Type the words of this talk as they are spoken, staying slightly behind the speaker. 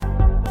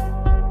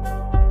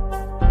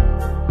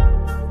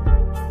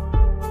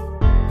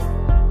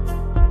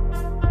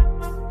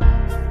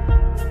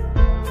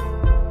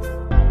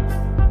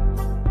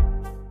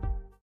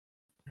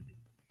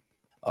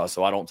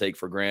So I don't take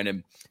for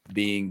granted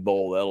being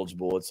bowl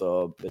eligible. It's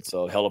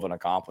a hell of an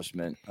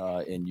accomplishment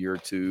in year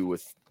 2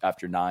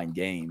 after 9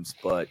 games.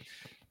 But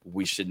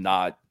we should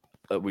not.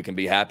 We can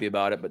be happy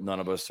about it, but none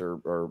of us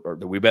are.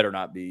 We better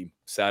not be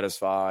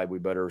satisfied. We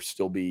better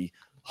still be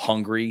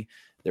hungry.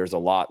 There's a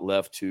lot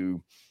left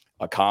to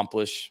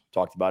accomplish.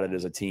 Talked about it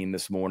as a team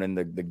this morning.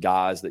 The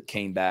guys that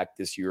came back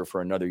this year for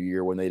another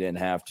year when they didn't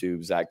have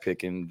to, Zach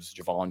Pickens,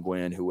 Javon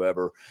Gwynn,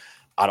 whoever,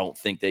 I don't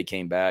think they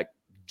came back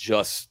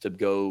just to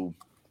go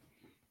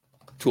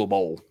to a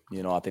bowl.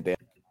 I think they.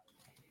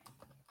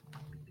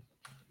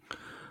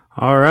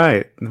 All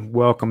right.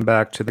 Welcome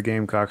back to the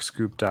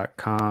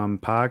GamecockScoop.com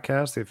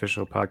podcast, the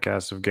official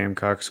podcast of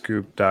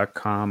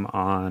GamecockScoop.com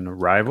on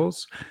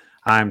Rivals.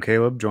 I'm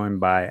Caleb, joined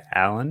by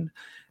Alan,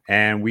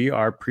 and we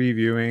are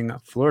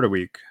previewing Florida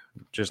Week.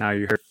 Just now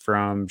you heard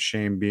from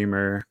Shane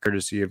Beamer,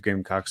 courtesy of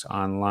Gamecocks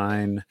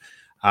Online,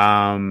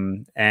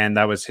 and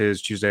that was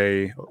his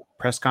Tuesday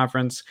press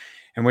conference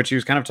in which he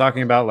was kind of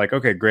talking about like,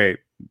 okay, great.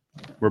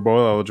 We're bowl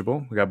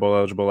eligible. We got bowl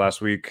eligible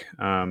last week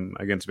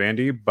against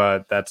Vandy,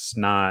 but that's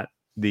not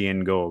the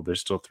end goal.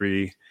 There's still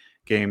 3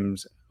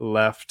 games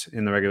left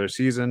in the regular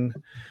season.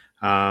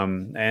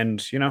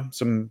 And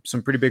some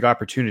pretty big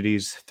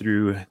opportunities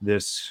through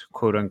this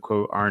quote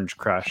unquote orange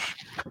crush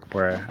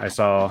where I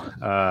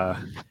saw,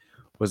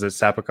 was it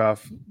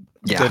Sapikov?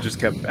 Yeah. That just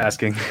kept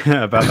asking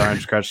about the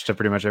orange crush to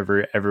pretty much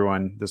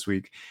everyone this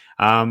week.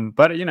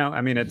 But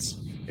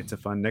it's a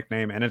fun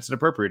nickname and it's an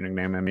appropriate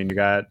nickname. I mean, you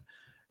got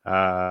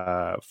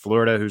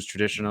Florida, who's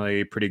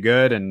traditionally pretty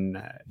good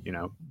and,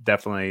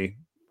 definitely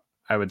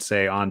I would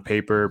say on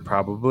paper,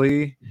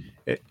 probably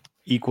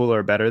equal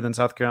or better than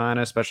South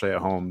Carolina, especially at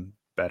home,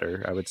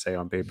 better, I would say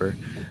on paper.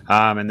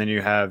 And then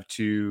you have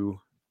 2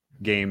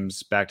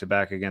 games back to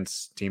back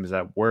against teams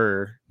that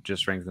were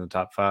just ranked in the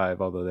top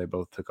 5, although they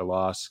both took a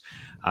loss,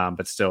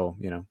 but still,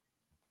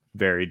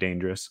 very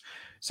dangerous.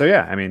 So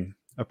yeah, I mean,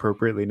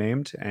 appropriately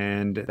named,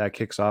 and that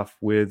kicks off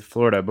with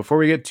Florida. Before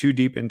we get too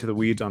deep into the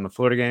weeds on the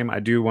Florida game, I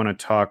do want to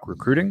talk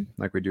recruiting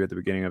like we do at the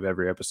beginning of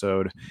every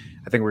episode.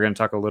 I think we're going to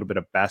talk a little bit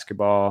of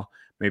basketball,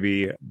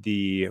 maybe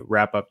the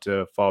wrap up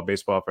to fall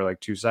baseball for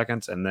like 2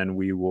 seconds, and then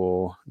we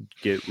will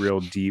get real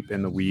deep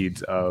in the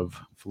weeds of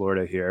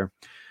Florida here.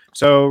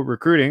 So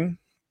recruiting,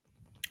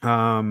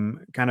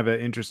 kind of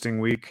an interesting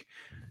week,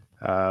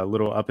 a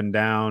little up and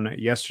down.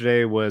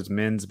 Yesterday was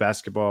men's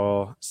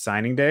basketball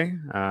signing day,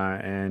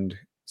 and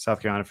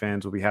South Carolina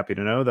fans will be happy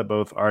to know that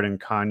both Arden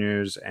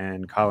Conyers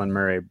and Colin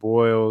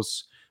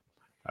Murray-Boyles,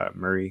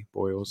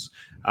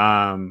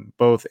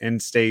 both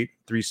in-state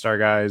 3-star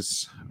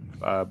guys,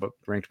 but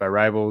ranked by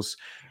Rivals,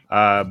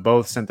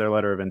 both sent their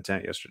letter of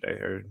intent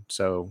yesterday.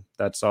 So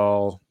that's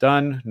all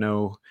done.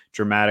 No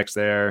dramatics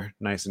there.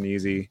 Nice and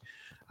easy.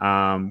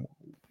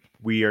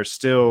 We are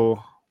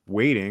still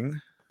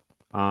waiting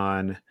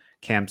on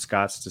Cam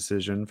Scott's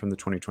decision from the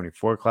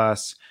 2024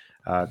 class.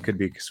 Could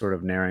be sort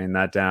of narrowing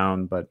that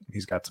down, but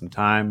he's got some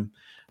time,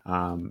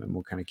 and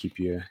we'll kind of keep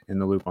you in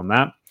the loop on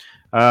that.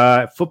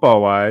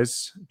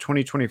 Football-wise,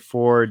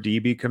 2024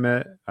 DB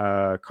commit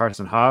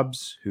Carson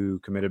Hobbs, who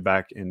committed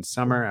back in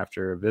summer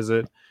after a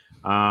visit,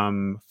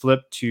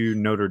 flipped to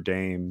Notre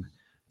Dame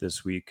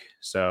this week.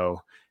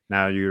 So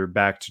now you're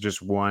back to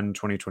just one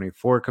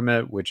 2024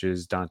 commit, which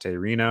is Dante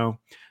Reno.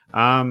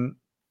 Adam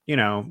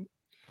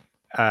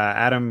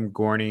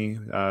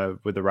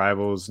Gorney with the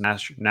Rivals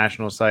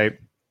national site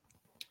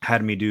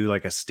had me do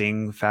like a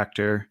sting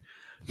factor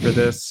for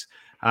this.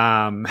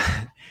 And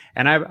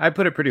I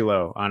put it pretty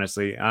low,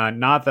 honestly.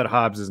 Not that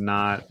Hobbs is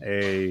not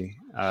a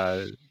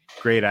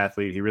great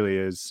athlete. He really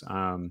is.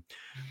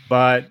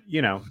 But,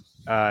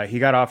 he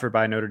got offered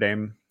by Notre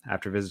Dame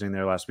after visiting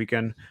there last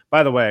weekend.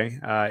 By the way,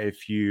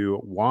 if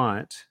you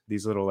want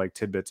these little like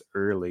tidbits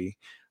early,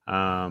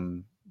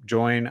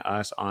 join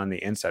us on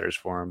the Insiders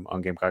Forum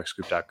on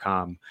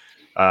GamecockScoop.com.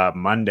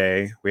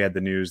 Monday, we had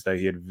the news that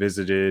he had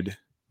visited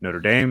Notre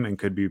Dame and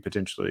could be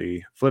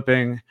potentially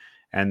flipping.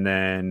 And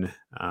then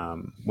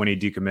when he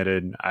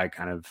decommitted, I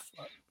kind of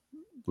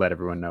let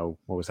everyone know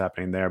what was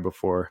happening there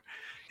before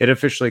it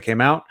officially came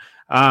out.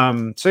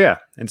 So yeah,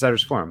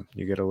 Insiders Forum,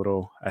 you get a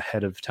little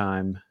ahead of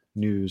time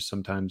news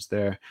sometimes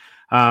there.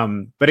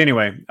 But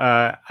anyway,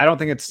 I don't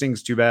think it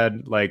stings too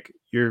bad. Like,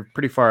 you're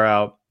pretty far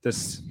out.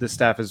 This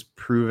staff has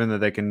proven that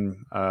they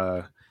can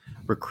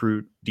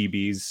recruit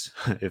DBs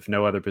if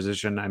no other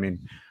position. I mean,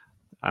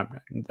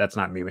 that's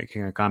not me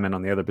making a comment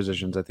on the other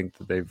positions. I think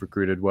that they've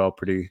recruited well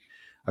pretty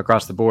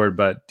across the board,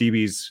 but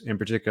DBs in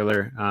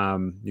particular,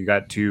 you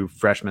got 2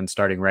 freshmen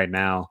starting right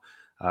now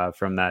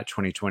from that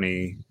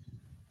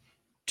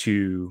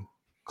 2022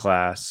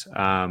 class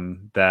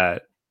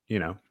that,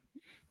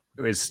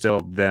 is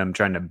still them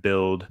trying to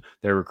build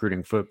their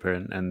recruiting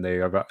footprint, and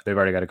they've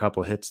already got a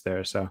couple of hits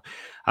there. So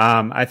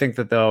I think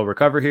that they'll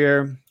recover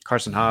here.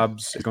 Carson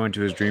Hobbs is going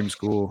to his dream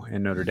school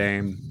in Notre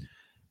Dame.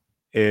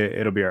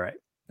 It'll be all right.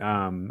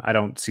 I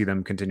don't see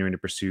them continuing to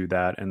pursue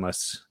that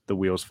unless the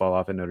wheels fall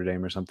off at Notre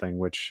Dame or something,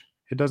 which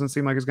it doesn't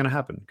seem like is going to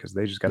happen because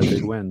they just got a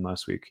big win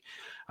last week.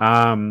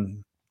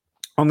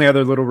 Only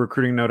other little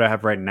recruiting note I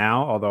have right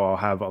now, although I'll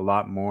have a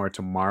lot more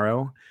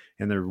tomorrow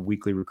in their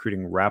weekly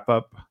recruiting wrap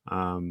up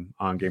on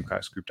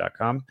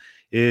GamecocksGroup.com,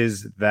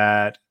 is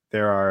that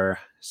there are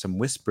some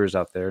whispers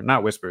out there.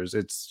 Not whispers,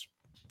 it's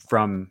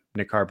from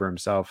Nick Harbour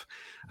himself,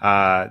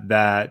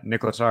 that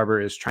Nicholas Harbour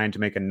is trying to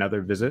make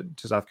another visit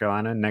to South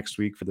Carolina next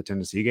week for the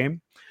Tennessee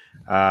game.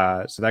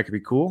 So that could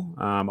be cool.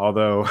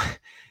 Although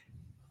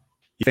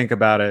you think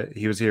about it,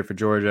 he was here for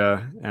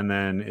Georgia, and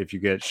then if you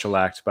get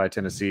shellacked by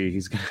Tennessee,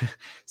 he's going to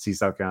see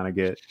South Carolina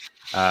get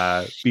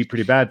beat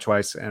pretty bad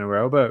twice in a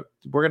row. But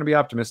we're going to be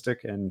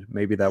optimistic, and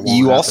maybe that won't.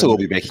 You happen. also will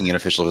be making an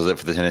official visit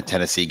for the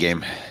Tennessee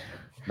game.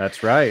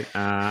 That's right.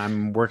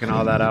 I'm working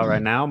all that out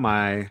right now.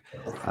 My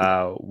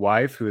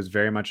wife, who is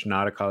very much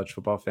not a college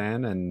football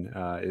fan and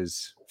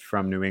is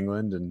from New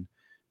England and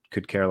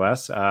could care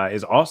less,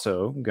 is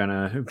also going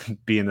to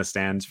be in the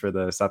stands for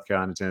the South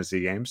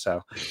Carolina-Tennessee game.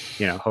 So,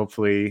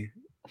 hopefully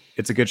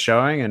it's a good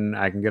showing and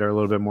I can get her a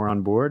little bit more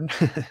on board.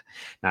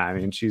 I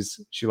mean, she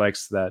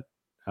likes that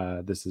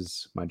this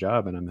is my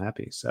job and I'm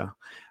happy. So,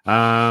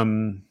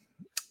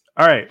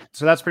 all right.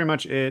 So that's pretty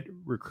much it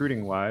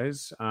recruiting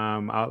wise.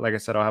 Like I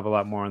said, I'll have a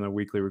lot more on the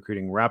weekly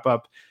recruiting wrap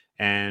up.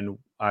 And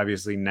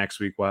obviously next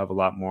week we'll have a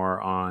lot more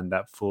on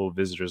that full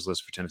visitors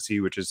list for Tennessee,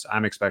 which is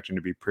I'm expecting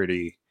to be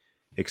pretty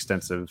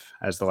extensive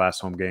as the last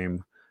home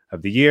game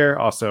of the year.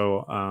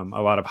 Also,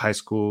 a lot of high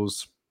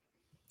schools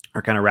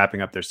are kind of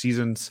wrapping up their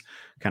seasons,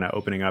 kind of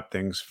opening up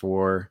things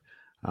for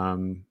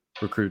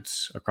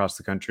recruits across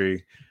the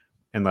country,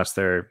 unless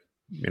they're,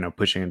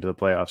 pushing into the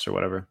playoffs or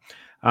whatever.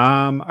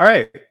 All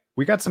right.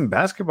 We got some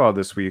basketball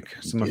this week,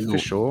 some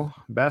official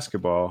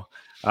basketball.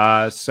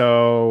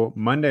 So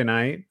Monday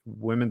night,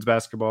 women's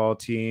basketball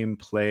team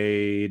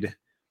played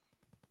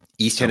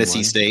East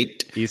Tennessee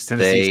State. East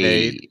Tennessee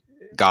State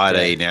got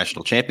a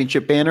national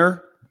championship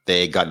banner.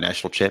 They got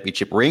national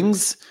championship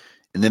rings,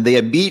 and then they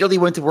immediately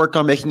went to work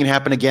on making it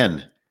happen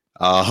again.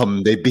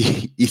 They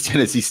beat East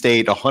Tennessee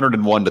State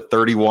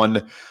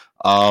 101-31.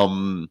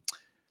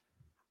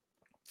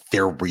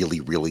 They're really,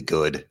 really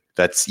good.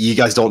 You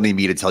guys don't need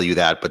me to tell you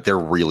that, but they're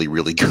really,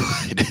 really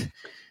good.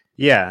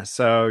 Yeah.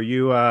 So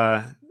you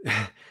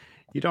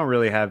don't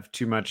really have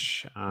too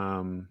much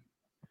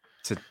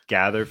to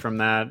gather from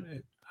that.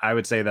 I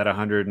would say that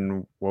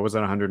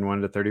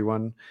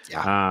 101-31.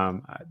 Yeah.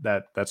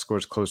 That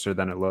score's closer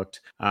than it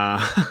looked.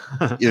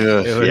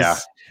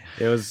 It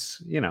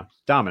was,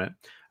 dominant.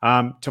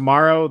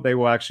 Tomorrow they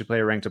will actually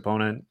play a ranked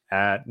opponent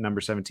at number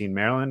 17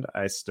 Maryland.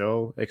 I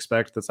still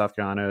expect that South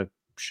Carolina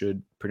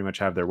should pretty much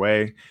have their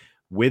way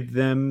with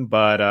them,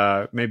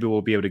 but maybe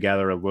we'll be able to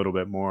gather a little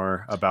bit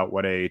more about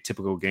what a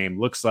typical game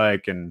looks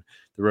like and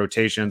the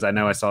rotations. I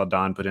know I saw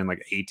Dawn put in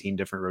like 18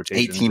 different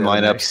rotations. 18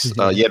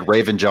 lineups. You had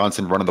Raven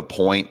Johnson running the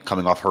point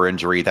coming off her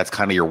injury. That's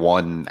kind of your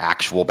one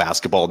actual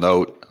basketball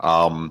note.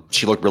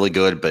 She looked really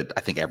good, but I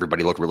think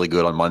everybody looked really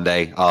good on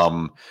Monday.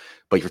 But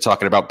if you're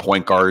talking about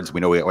point guards, I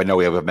know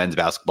we have a men's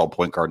basketball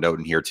point guard note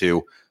in here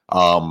too.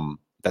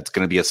 That's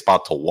going to be a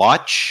spot to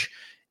watch.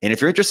 And if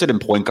you're interested in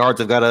point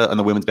guards, on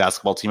the women's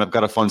basketball team, I've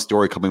got a fun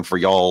story coming for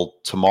y'all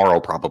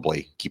tomorrow,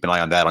 probably. Keep an eye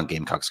on that on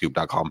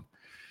GamecockScoop.com.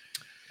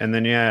 And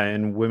then,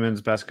 in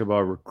women's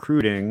basketball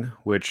recruiting,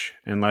 which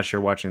unless you're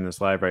watching this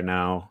live right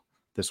now,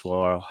 this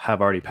will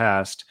have already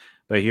passed.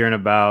 But here in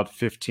about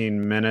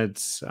 15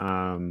 minutes,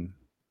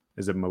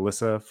 is it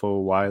Melissa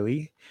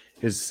Fulwiley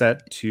is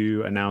set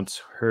to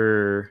announce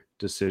her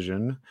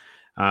decision.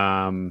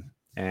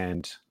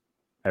 And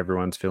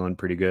everyone's feeling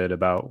pretty good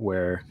about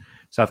where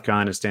South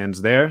Carolina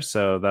stands there.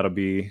 So that'll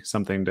be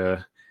something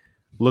to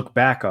look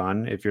back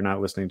on if you're not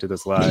listening to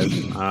this live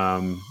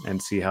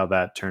and see how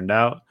that turned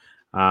out.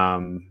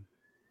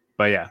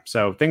 But yeah,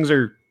 so things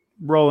are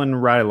rolling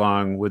right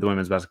along with the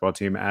women's basketball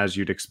team as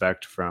you'd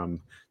expect from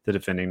the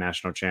defending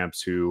national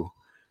champs who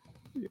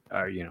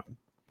are,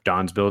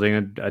 Dawn's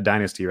building a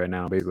dynasty right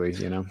now, basically,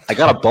 I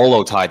got a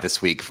bolo tie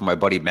this week from my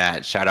buddy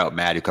Matt. Shout out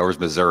Matt, who covers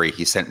Missouri.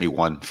 He sent me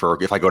one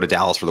for if I go to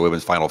Dallas for the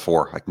women's Final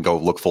Four, I can go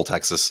look full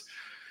Texas.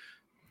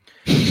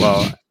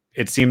 Well,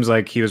 it seems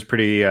like he was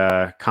pretty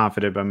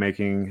confident about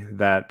making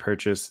that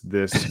purchase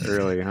this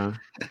early, huh?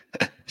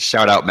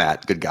 Shout out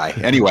Matt, good guy.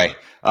 Anyway,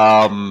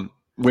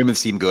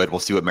 women's team good. We'll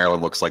see what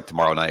Maryland looks like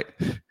tomorrow night.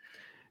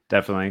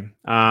 Definitely.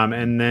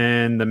 And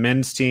then the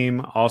men's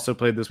team also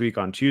played this week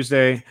on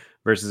Tuesday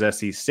versus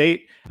SC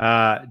State.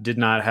 Did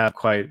not have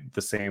quite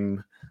the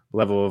same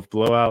level of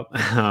blowout.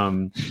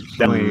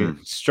 Definitely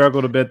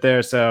struggled a bit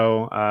there.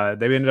 So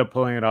they ended up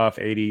pulling it off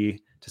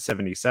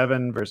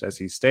 80-77 versus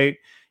SC State.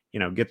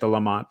 Get the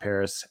Lamont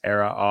Paris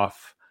era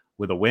off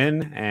with a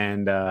win.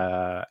 And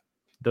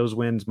those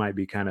wins might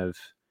be kind of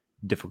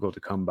difficult to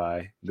come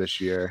by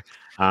this year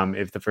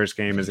if the first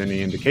game is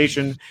any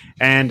indication.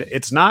 And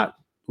it's not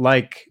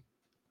like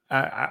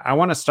I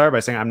want to start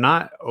by saying I'm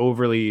not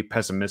overly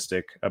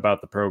pessimistic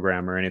about the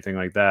program or anything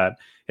like that.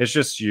 It's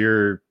just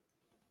you're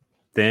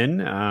thin.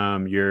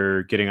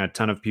 You're getting a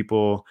ton of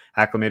people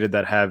acclimated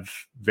that have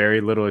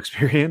very little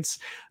experience.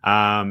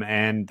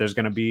 And there's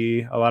going to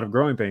be a lot of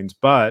growing pains.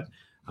 But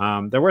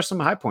there were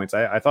some high points.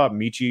 I thought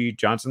Michi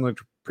Johnson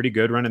looked pretty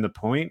good running the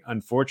point.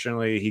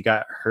 Unfortunately, he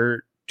got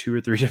hurt 2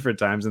 or 3 different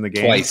times in the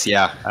game. Twice,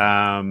 yeah.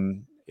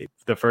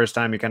 The first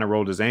time he kind of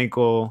rolled his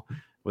ankle,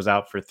 was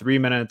out for 3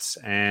 minutes,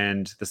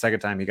 and the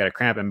second time he got a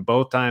cramp. And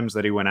both times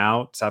that he went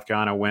out, South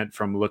Carolina went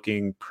from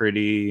looking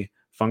pretty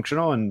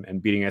functional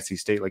and beating SC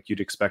State like you'd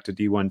expect a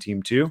D1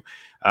 team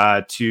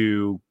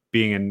to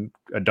being in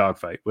a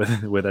dogfight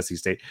with SC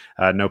State.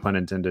 No pun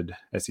intended,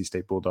 SC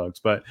State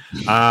Bulldogs. But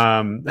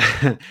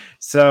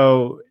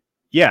so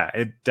yeah,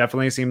 it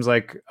definitely seems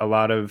like a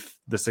lot of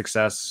the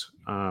success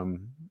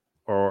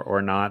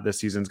or not this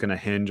season's going to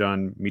hinge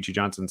on Meechie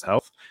Johnson's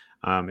health.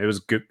 It was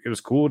good. It was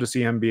cool to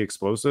see him be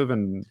explosive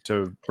and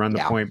to run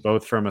the point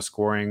both from a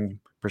scoring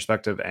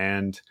perspective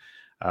and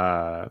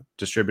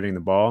distributing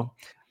the ball.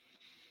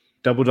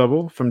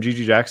 Double from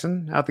Gigi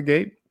Jackson out the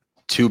gate.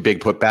 2 big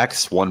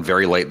putbacks, one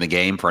very late in the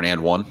game for an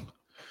and one.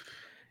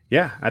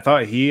 Yeah, I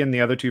thought he and the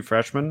other 2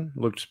 freshmen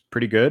looked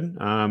pretty good.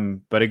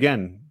 But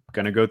again,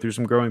 going to go through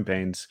some growing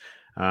pains.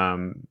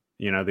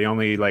 The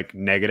only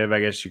negative, I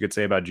guess you could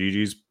say, about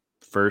Gigi's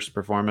first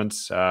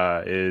performance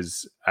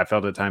is I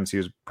felt at times he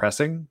was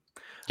pressing.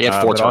 He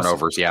had 4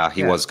 turnovers.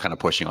 He was kind of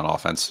pushing on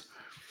offense.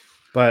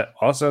 But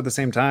also at the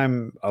same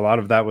time, a lot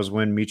of that was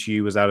when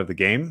Meechie was out of the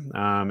game.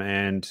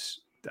 And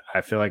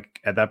I feel like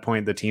at that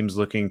point, the team's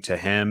looking to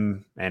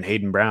him and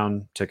Hayden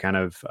Brown to kind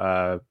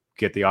of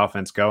get the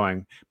offense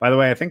going. By the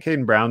way, I think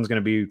Hayden Brown's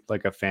going to be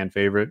like a fan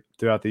favorite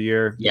throughout the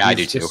year. Yeah, I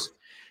do too.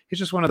 He's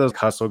just one of those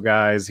hustle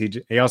guys.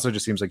 He also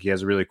just seems like he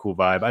has a really cool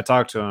vibe. I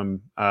talked to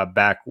him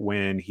back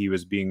when he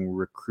was being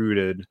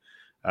recruited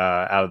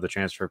out of the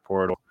transfer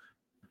portal,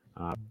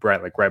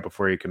 right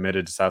before he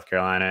committed to South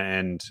Carolina.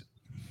 And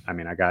I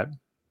mean, I got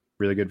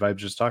really good vibes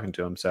just talking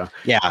to him. So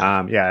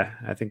yeah,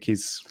 I think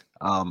he's.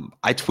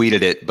 I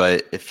tweeted it,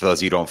 but if those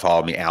of you don't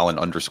follow me,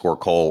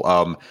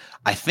 Allen_Cole.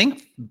 I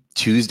think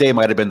Tuesday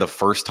might have been the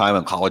first time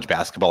in college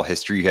basketball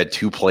history you had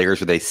 2 players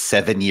with a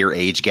 7-year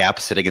age gap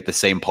sitting at the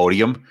same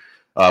podium.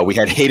 We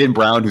had Hayden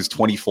Brown, who's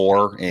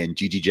 24, and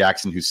Gigi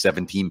Jackson, who's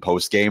 17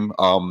 post game.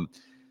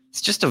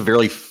 It's just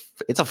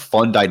it's a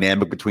fun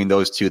dynamic between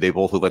those 2. They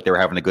both look like they were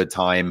having a good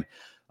time.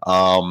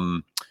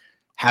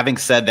 Having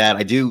said that,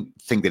 I do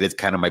think that it's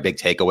kind of my big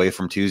takeaway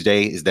from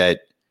Tuesday is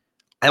that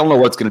I don't know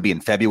what's going to be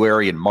in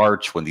February and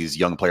March when these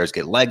young players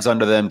get legs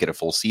under them, get a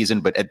full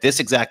season. But at this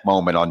exact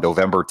moment on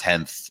November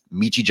 10th,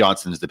 Meechie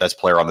Johnson is the best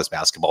player on this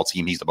basketball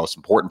team. He's the most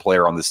important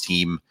player on this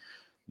team.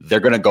 They're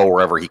going to go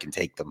wherever he can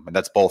take them. And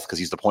that's both because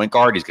he's the point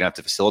guard. He's going to have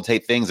to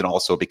facilitate things. And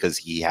also because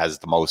he has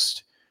the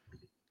most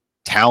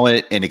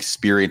talent and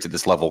experience at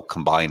this level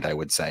combined, I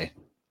would say.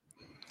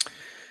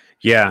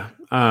 Yeah.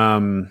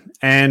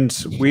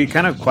 And we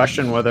kind of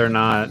question whether or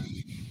not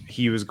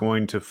he was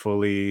going to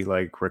fully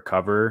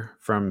recover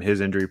from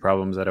his injury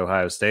problems at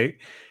Ohio State.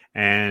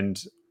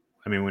 And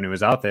I mean, when he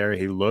was out there,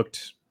 he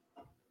looked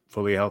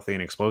fully healthy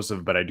and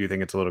explosive, but I do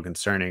think it's a little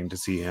concerning to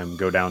see him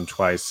go down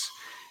twice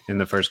in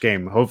the first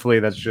game. Hopefully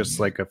that's just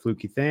like a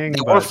fluky thing.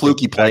 They were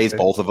fluky plays,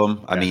 both of them.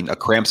 Yeah. I mean, a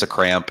cramp's a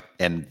cramp.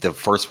 And the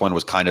first one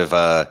was kind of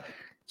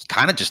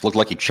just looked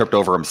like he tripped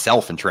over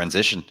himself in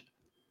transition.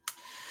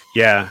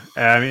 Yeah,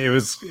 I mean, it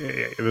was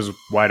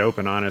wide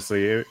open,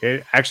 honestly.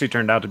 It actually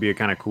turned out to be a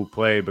kind of cool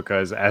play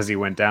because as he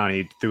went down,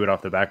 he threw it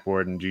off the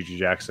backboard and Gigi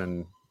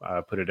Jackson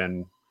put it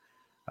in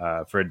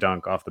for a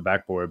dunk off the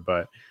backboard.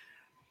 But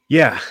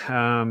yeah,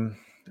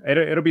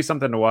 it'll be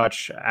something to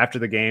watch. After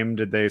the game,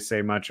 did they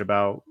say much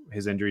about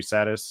his injury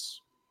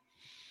status?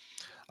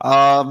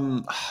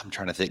 I'm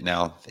trying to think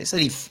now. They said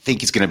he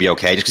think he's going to be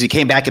okay just because he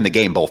came back in the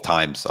game both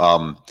times.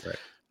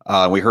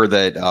 Right. We heard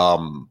that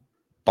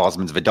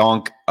Bosman's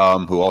Vidonk,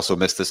 who also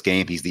missed this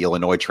game. He's the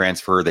Illinois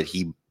transfer that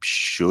he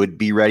should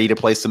be ready to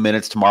play some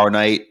minutes tomorrow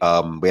night.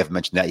 We haven't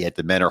mentioned that yet.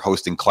 The men are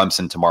hosting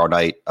Clemson tomorrow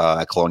night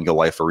at Colonial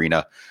Life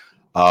Arena.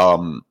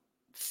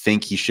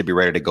 Think he should be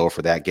ready to go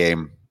for that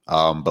game.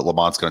 But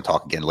Lamont's going to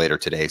talk again later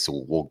today,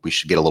 so we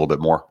should get a little bit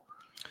more.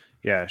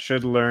 Yeah,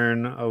 should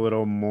learn a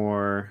little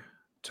more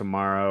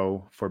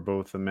tomorrow for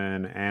both the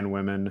men and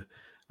women.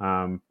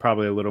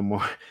 Probably a little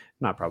more,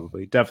 not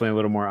probably, definitely a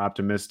little more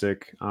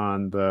optimistic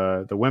on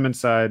the women's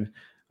side.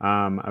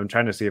 I'm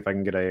trying to see if I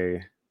can get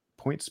a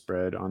point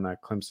spread on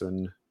that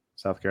Clemson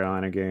South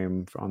Carolina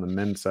game on the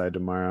men's side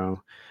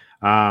tomorrow.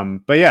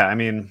 But yeah, I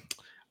mean,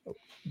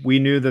 we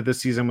knew that this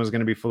season was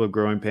going to be full of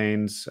growing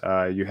pains.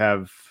 You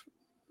have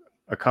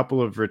a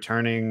couple of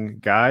returning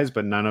guys,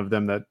 but none of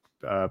them that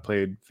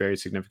played very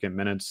significant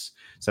minutes,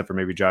 except for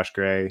maybe Josh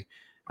Gray.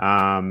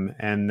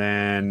 And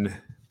then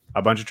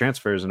a bunch of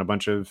transfers and a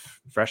bunch of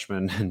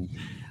freshmen. And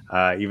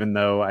even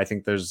though I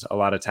think there's a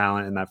lot of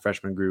talent in that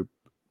freshman group,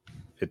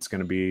 it's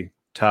going to be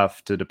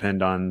tough to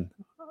depend on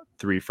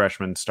 3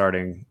 freshmen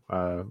starting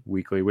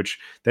weekly, which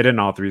they didn't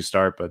all 3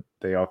 start, but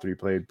they all 3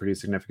 played pretty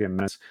significant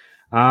minutes.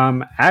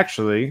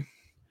 Actually,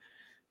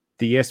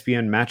 the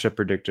ESPN matchup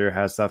predictor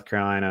has South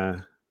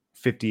Carolina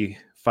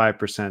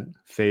 55%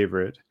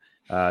 favorite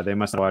They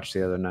must have watched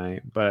the other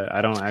night, but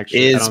I don't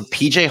actually. Is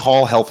PJ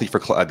Hall healthy for?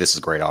 This is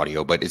great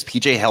audio, but is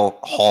PJ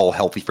Hall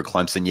healthy for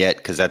Clemson yet?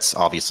 Because that's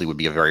obviously would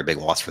be a very big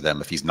loss for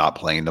them if he's not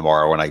playing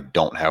tomorrow, and I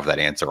don't have that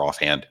answer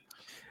offhand.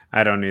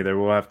 I don't either.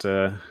 We'll have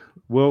to.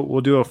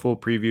 We'll do a full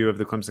preview of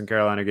the Clemson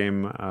Carolina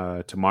game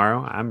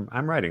tomorrow.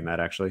 I'm writing that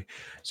actually,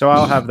 so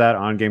I'll have that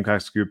on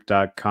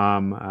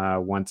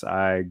GamecocksGroup.com once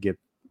I get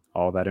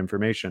all that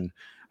information.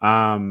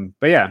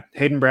 But yeah,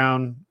 Hayden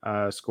Brown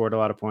scored a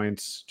lot of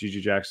points.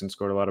 Gigi Jackson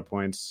scored a lot of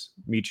points.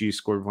 Michi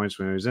scored points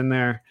when he was in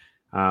there.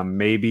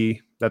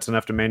 Maybe that's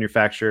enough to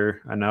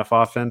manufacture enough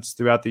offense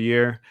throughout the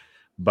year.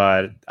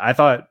 But I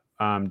thought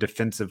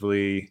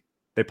defensively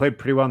they played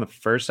pretty well in the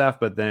first half,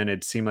 but then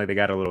it seemed like they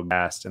got a little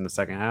gassed in the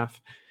second half.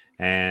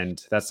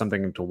 And that's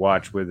something to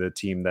watch with a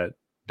team that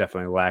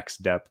definitely lacks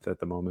depth at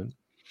the moment.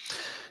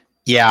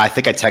 Yeah, I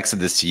think I texted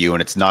this to you,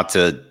 and it's not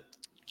to,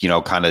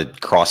 kind of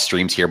cross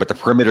streams here, but the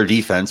perimeter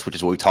defense, which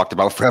is what we talked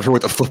about forever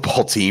with the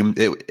football team,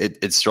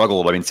 it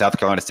struggled. I mean, South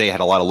Carolina State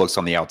had a lot of looks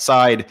on the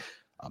outside.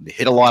 They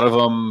hit a lot of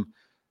them.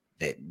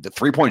 The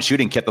 3-point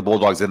shooting kept the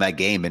Bulldogs in that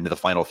game into the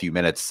final few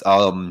minutes.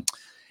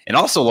 And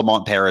also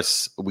Lamont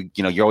Paris,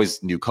 you're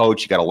always new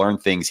coach. You got to learn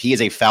things. He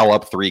is a foul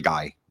up 3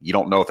 guy. You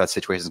don't know if that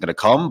situation is going to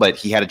come, but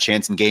he had a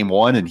chance in game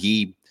 1, and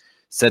he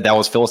said that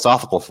was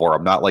philosophical for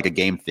him, not like a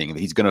game thing.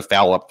 He's going to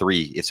foul up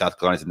 3 if South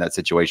Carolina's in that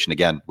situation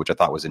again, which I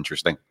thought was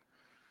interesting.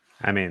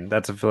 I mean,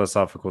 that's a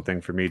philosophical thing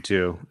for me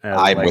too.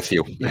 I'm with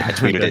you. Yeah, I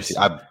tweeted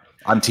it.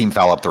 I'm team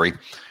foul up 3.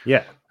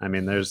 Yeah, I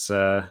mean, there's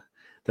a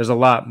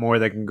lot more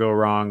that can go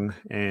wrong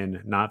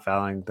in not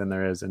fouling than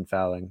there is in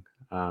fouling.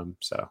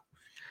 So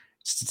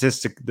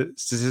the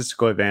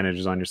statistical advantage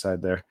is on your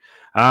side there.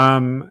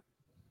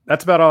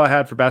 That's about all I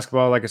had for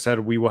basketball. Like I said,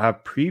 we will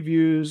have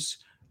previews,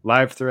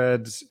 live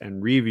threads,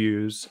 and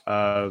reviews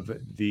of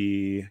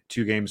the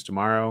 2 games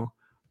tomorrow,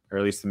 or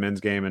at least the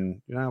men's game,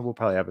 and we'll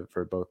probably have it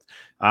for both.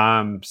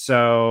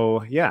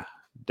 So yeah,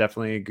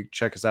 definitely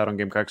check us out on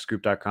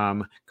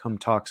GamecocksGroup.com. Come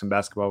talk some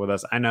basketball with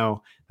us. I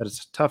know that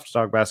it's tough to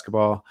talk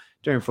basketball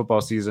during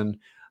football season.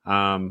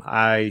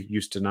 I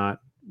used to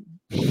not,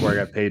 before I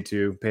got paid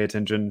to pay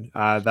attention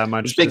that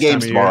much. There's big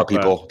games tomorrow,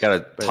 people. Got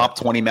a top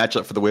 20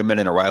 matchup for the women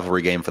and a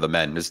rivalry game for the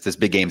men. There's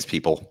big games,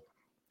 people.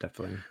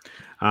 Definitely.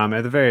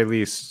 At the very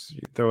least,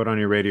 throw it on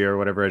your radio or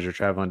whatever as you're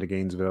traveling to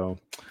Gainesville.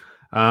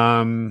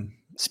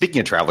 Speaking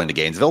of traveling to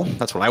Gainesville,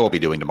 that's what I will be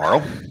doing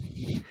tomorrow.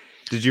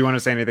 Did you want to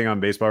say anything on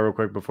baseball real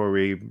quick before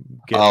we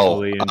get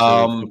fully into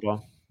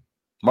football?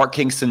 Mark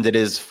Kingston did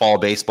his fall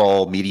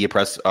baseball media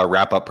press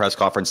wrap-up press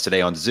conference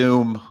today on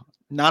Zoom.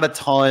 Not a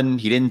ton.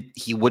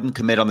 He wouldn't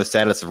commit on the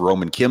status of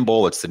Roman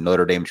Kimball. It's the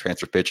Notre Dame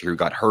transfer pitcher who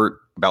got hurt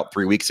about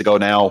 3 weeks ago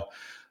now.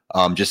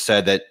 Just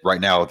said that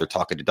right now they're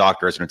talking to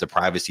doctors and it's a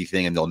privacy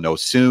thing and they'll know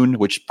soon,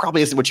 which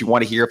probably isn't what you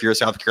want to hear if you're a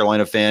South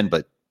Carolina fan,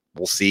 but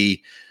we'll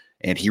see.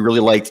 And he really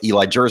liked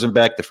Eli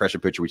Jerzenbeck, the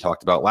freshman pitcher we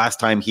talked about last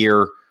time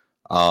here.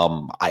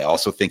 I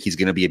also think he's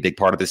going to be a big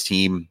part of this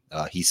team.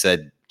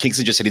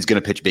 Kingston just said he's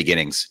going to pitch big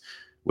innings,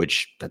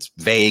 which that's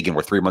vague, and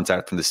we're 3 months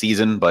out from the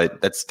season, but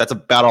that's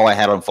about all I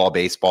had on fall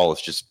baseball.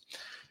 It's just,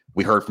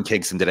 we heard from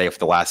Kingston today for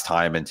the last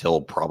time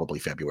until probably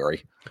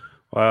February.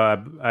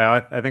 Well,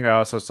 I think I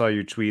also saw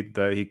you tweet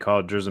that he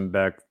called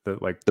Jerzenbeck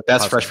the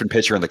best freshman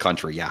pitcher in the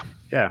country. Yeah.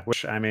 Yeah.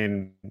 Which, I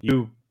mean,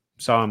 you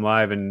saw him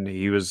live and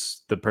he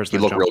was the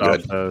person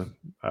that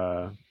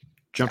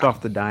jumped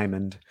off the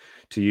diamond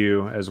to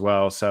you as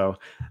well. So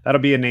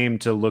that'll be a name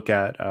to look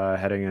at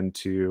heading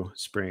into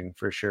spring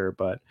for sure,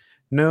 but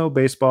no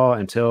baseball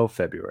until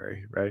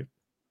February, right?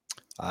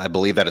 I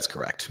believe that is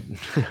correct.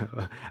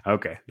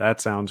 Okay,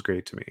 that sounds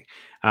great to me.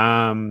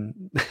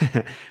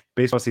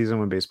 Baseball season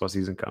when baseball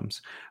season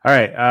comes. All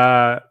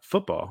right,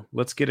 football.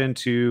 Let's get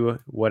into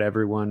what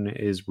everyone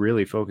is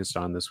really focused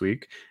on this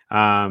week.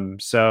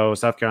 So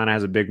South Carolina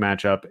has a big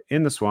matchup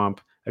in the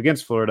Swamp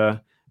against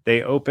Florida.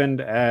 They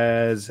opened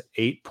as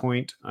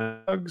 8-point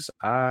underdogs.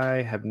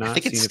 I have not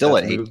seen it's still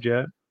at 8 moved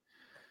yet.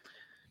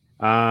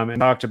 And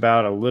talked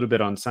about a little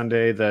bit on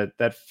Sunday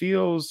that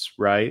feels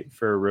right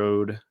for a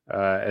road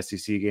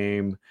SEC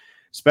game,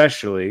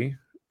 especially,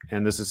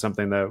 and this is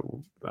something that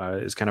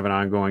is kind of an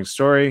ongoing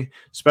story,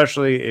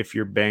 especially if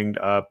you're banged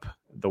up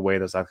the way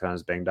that South Carolina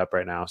is banged up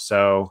right now.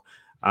 So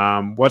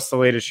what's the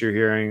latest you're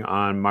hearing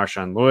on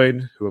Marshawn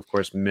Lloyd, who of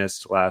course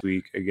missed last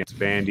week against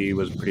Vandy,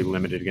 was pretty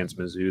limited against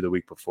Mizzou the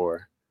week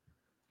before?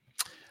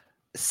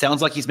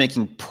 Sounds like he's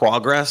making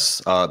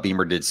progress.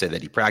 Beamer did say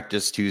that he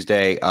practiced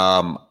Tuesday.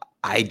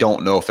 I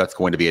don't know if that's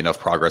going to be enough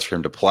progress for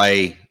him to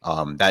play.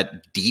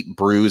 That deep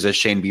bruise, as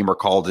Shane Beamer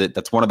called it,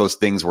 that's one of those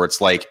things where it's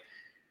like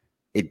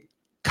it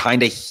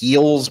kind of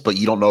heals, but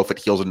you don't know if it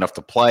heals enough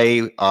to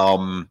play.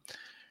 I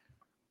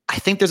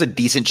think there's a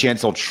decent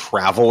chance he'll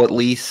travel at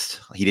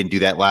least. He didn't do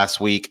that last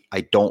week.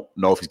 I don't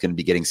know if he's going to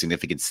be getting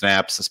significant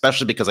snaps,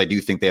 especially because I do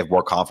think they have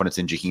more confidence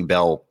in Jaheim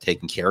Bell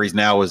taking carries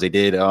now as they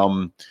did.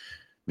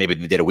 Maybe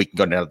they did a week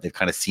ago. Now they've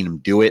kind of seen him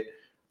do it.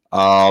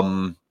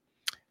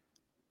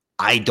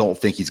 I don't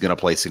think he's going to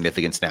play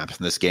significant snaps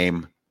in this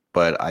game,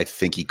 but I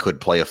think he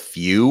could play a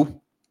few.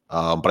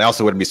 But I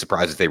also wouldn't be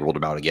surprised if they ruled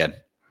him out again.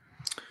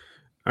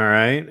 All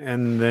right.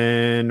 And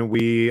then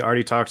we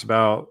already talked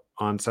about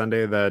on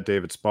Sunday that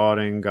David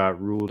Spalding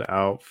got ruled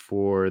out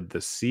for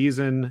the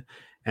season.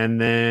 And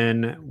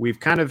then we've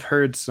kind of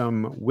heard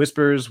some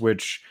whispers,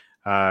 which,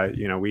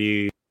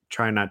 we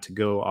try not to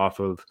go off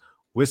of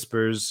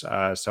whispers.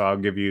 So I'll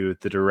give you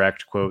the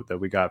direct quote that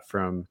we got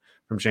from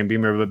Shane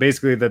Beamer, but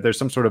basically that there's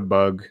some sort of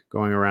bug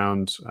going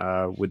around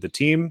with the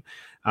team.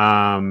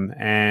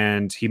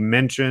 And he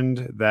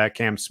mentioned that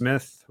Cam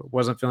Smith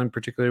wasn't feeling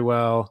particularly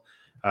well.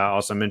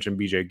 Also mentioned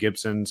BJ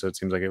Gibson, so it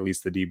seems like at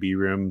least the DB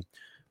room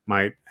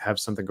might have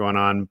something going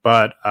on.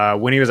 But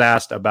when he was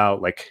asked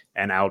about like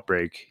an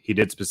outbreak, he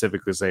did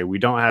specifically say, we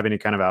don't have any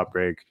kind of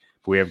outbreak,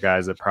 but we have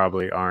guys that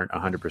probably aren't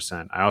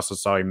 100%. I also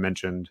saw he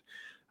mentioned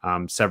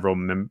several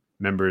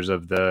members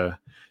of the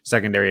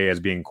secondary as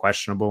being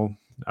questionable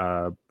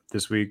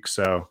this week.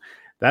 So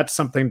that's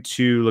something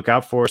to look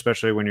out for,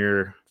 especially when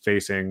you're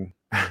facing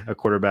a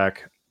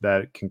quarterback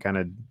that can kind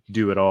of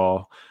do it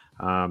all.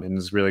 And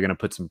is really going to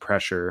put some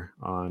pressure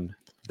on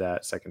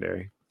that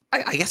secondary.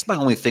 I guess my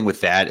only thing with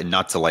that, and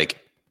not to like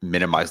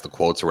minimize the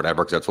quotes or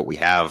whatever, because that's what we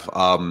have.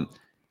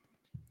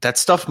 That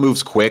stuff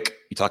moves quick.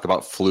 You talk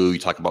about flu, you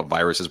talk about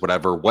viruses,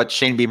 whatever. What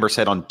Shane Beamer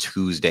said on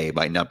Tuesday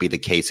might not be the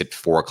case at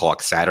 4:00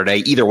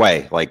 Saturday. Either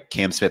way, like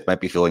Cam Smith might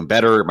be feeling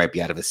better, it might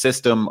be out of his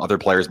system. Other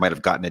players might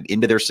have gotten it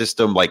into their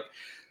system. Like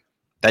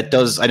that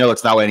does, I know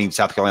that's not what any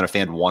South Carolina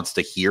fan wants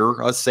to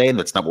hear us say, and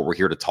that's not what we're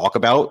here to talk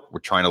about. We're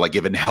trying to like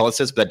give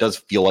analysis, but that does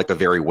feel like a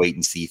very wait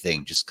and see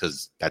thing, just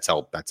because that's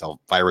how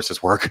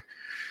viruses work.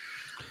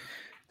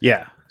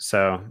 Yeah.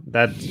 So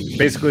that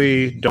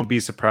basically, don't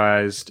be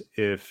surprised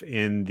if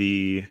in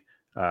the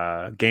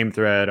game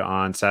thread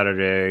on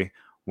Saturday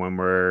when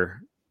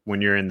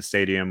you're in the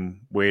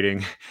stadium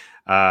waiting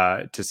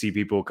to see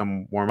people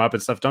come warm up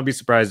and stuff, don't be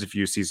surprised if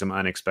you see some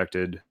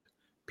unexpected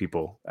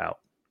people out.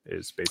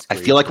 Is basically,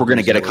 I feel like we're going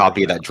to get a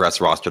copy of that dress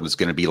roster that's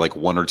going to be like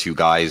one or two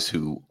guys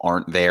who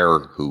aren't there,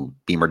 who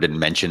Beamer didn't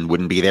mention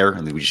wouldn't be there,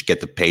 and then we just get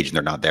the page and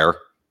they're not there.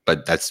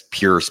 But that's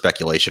pure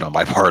speculation on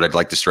my part, I'd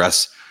like to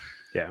stress.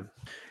 Yeah,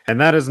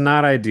 and that is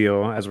not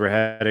ideal as we're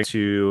heading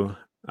to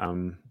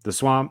the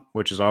Swamp,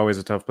 which is always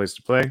a tough place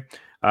to play,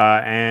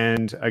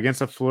 and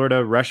against a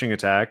Florida rushing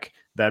attack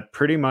that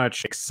pretty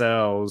much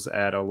excels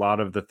at a lot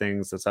of the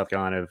things that South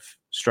Carolina have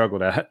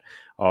struggled at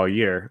all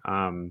year.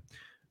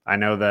 I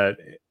know that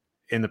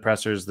in the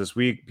pressers this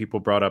week, people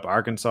brought up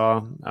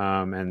Arkansas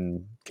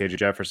and KJ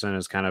Jefferson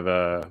is kind of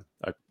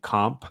a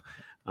comp.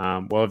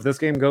 Well, if this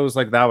game goes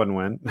like that one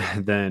went,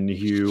 then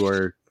you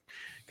are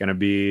going to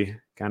be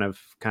kind of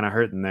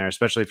hurting there,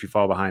 especially if you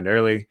fall behind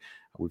early.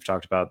 We've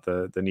talked about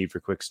the need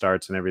for quick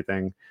starts and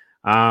everything.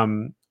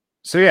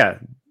 So yeah,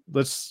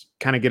 let's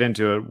kind of get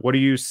into it. What do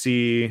you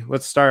see?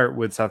 Let's start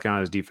with South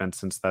Carolina's defense,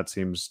 since that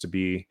seems to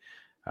be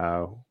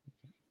where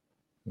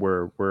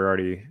we're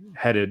already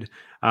headed.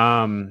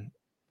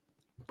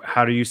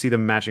 How do you see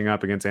them matching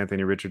up against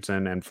Anthony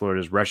Richardson and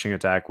Florida's rushing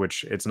attack,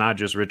 which it's not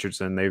just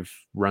Richardson. They've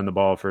run the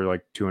ball for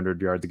like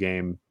 200 yards a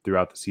game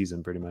throughout the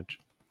season, pretty much.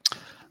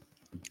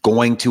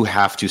 Going to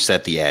have to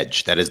set the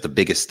edge. That is the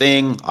biggest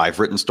thing. I've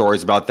written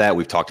stories about that.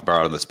 We've talked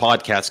about it on this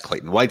podcast.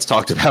 Clayton White's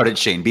talked about it.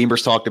 Shane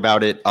Beamer's talked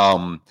about it.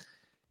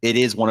 It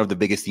is one of the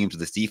biggest themes of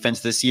this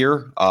defense this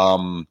year.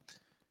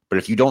 But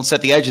if you don't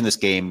set the edge in this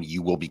game,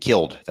 you will be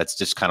killed. That's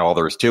just kind of all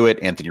there is to it.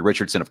 Anthony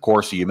Richardson, of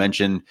course, who you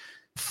mentioned,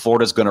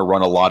 Florida's going to run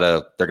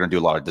they're going to do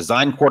a lot of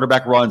design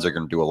quarterback runs. They're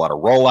going to do a lot of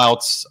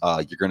rollouts.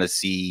 You're going to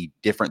see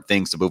different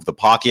things to move the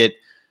pocket.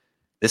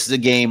 This is a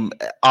game,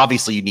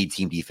 obviously you need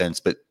team defense,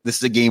 but this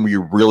is a game where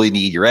you really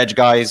need your edge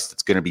guys.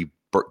 It's going to be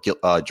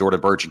Jordan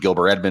Burch and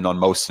Gilbert Edmond on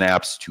most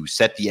snaps to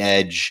set the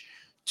edge,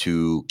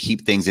 to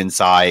keep things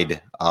inside.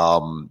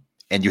 And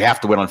you have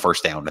to win on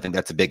first down. I think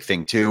that's a big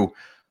thing too.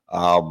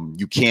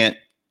 You can't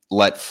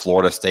let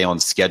Florida stay on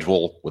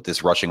schedule with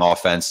this rushing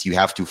offense. You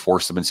have to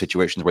force them in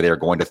situations where they are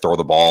going to throw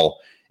the ball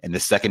in the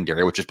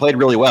secondary, which has played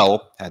really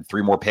well. Had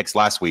 3 more picks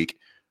last week.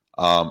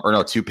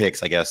 2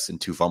 picks, I guess, and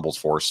 2 fumbles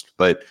forced.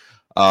 But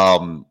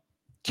can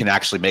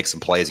actually make some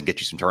plays and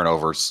get you some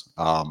turnovers.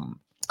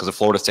 Because if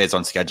Florida stays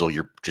on schedule,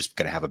 you're just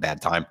going to have a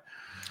bad time.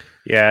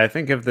 Yeah, I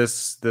think if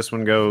this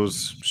one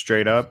goes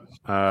straight up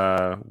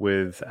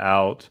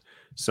without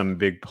some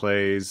big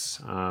plays,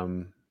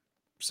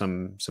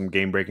 some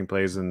game-breaking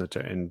plays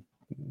in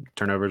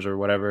turnovers or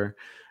whatever,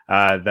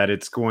 that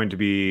it's going to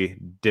be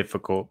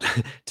difficult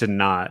to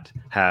not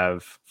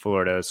have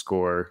Florida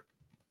score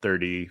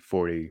 30,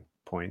 40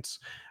 points.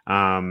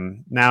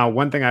 Now,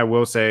 one thing I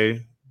will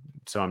say,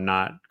 so I'm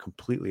not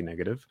completely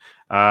negative,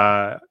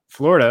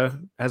 Florida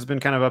has been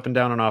kind of up and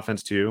down on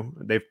offense too.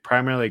 They've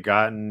primarily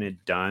gotten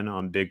it done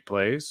on big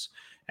plays,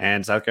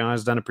 and South Carolina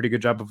has done a pretty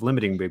good job of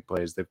limiting big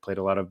plays. They've played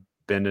a lot of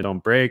bend and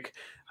don't break.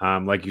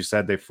 Like you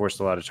said, they've forced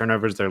a lot of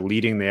turnovers. They're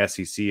leading the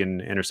SEC in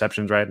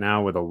interceptions right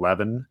now with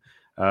 11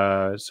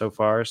 so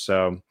far.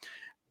 So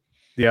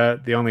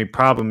the only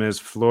problem is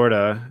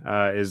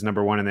Florida is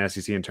number 1 in the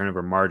SEC in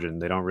turnover margin.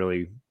 They don't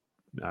really,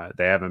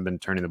 they haven't been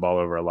turning the ball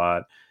over a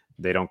lot.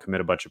 They don't commit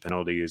a bunch of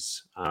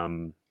penalties,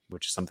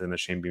 which is something that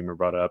Shane Beamer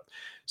brought up.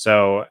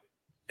 So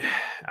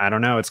I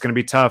don't know. It's going to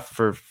be tough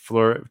for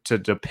Florida to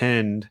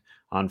depend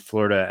on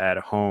Florida at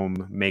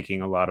home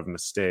making a lot of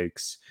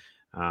mistakes.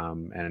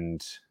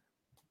 And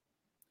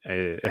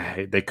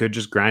they could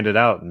just grind it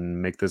out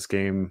and make this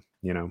game,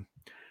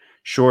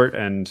 short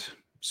and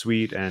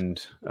sweet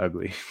and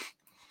ugly.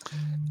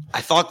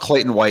 I thought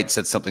Clayton White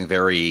said something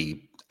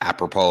very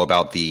apropos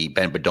about the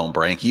bend but don't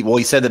break.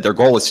 He said that their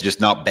goal is to just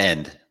not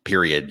bend,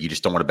 period. You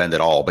just don't want to bend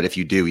at all. But if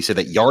you do, he said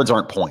that yards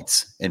aren't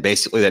points. And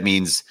basically that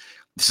means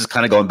this is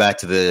kind of going back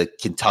to the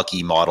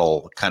Kentucky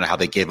model, kind of how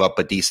they gave up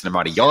a decent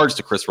amount of yards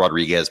to Chris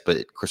Rodriguez,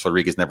 but Chris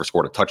Rodriguez never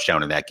scored a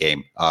touchdown in that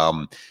game.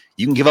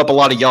 You can give up a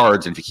lot of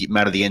yards, and if you keep them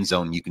out of the end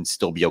zone, you can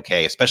still be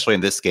okay, especially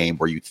in this game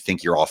where you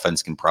think your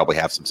offense can probably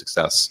have some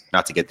success.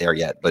 Not to get there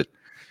yet, but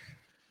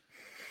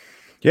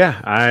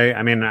yeah,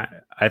 I mean,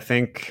 I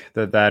think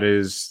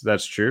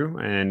that's true.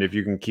 And if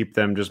you can keep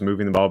them just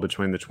moving the ball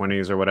between the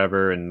 20s or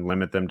whatever and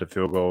limit them to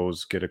field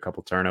goals, get a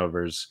couple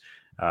turnovers,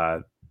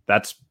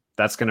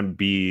 that's going to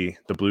be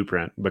the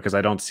blueprint, because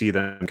I don't see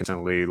them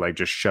consistently like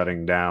just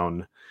shutting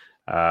down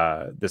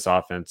this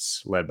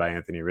offense led by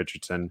Anthony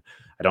Richardson.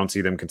 I don't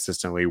see them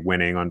consistently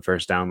winning on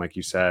first down, like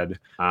you said.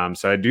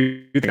 So I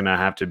do think I'm going to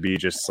have to be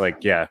just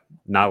like,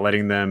 not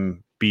letting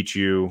them beat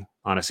you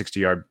on a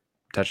 60-yard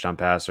touchdown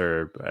pass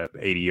or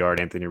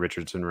 80-yard Anthony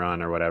Richardson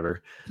run or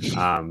whatever.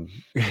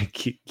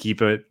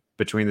 Keep it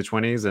between the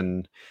 20s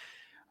and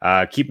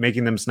keep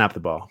making them snap the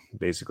ball,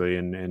 basically,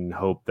 and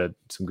hope that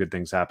some good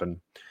things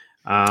happen.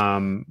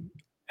 And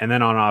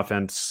then on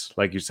offense,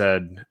 like you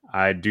said,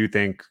 I do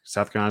think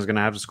South Carolina is going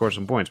to have to score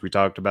some points. We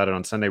talked about it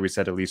on Sunday. We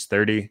said at least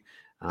 30.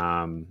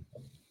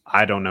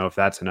 I don't know if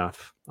that's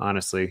enough,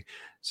 honestly.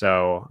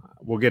 So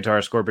we'll get to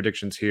our score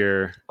predictions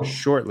here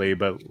shortly,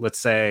 but let's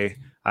say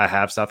I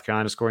have South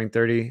Carolina scoring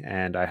 30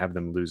 and I have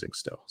them losing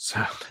still.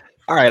 So,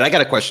 all right, I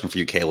got a question for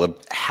you, Caleb.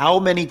 How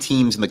many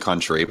teams in the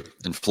country,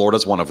 and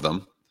Florida's one of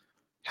them,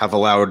 have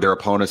allowed their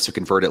opponents to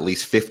convert at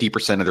least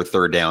 50% of their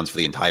third downs for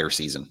the entire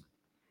season?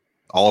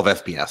 All of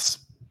FBS.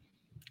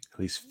 At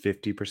least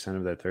 50%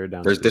 of their third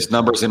downs. There's this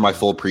numbers in my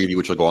full preview,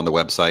 which will go on the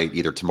website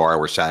either tomorrow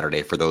or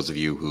Saturday for those of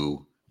you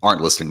who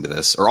aren't listening to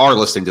this or are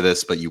listening to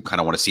this, but you kind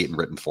of want to see it in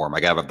written form. I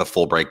got to have the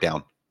full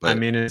breakdown. But I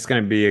mean, it's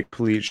going to be a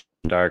complete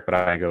dark, but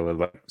I go with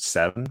like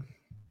 7.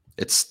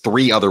 It's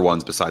 3 other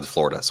ones besides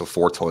Florida, so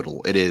 4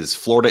 total. It is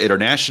Florida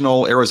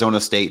International,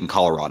 Arizona State, and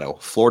Colorado.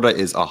 Florida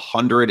is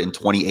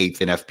 128th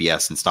in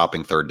FBS in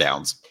stopping third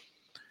downs.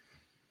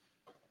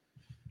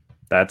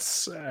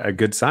 That's a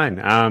good sign.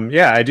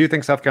 I do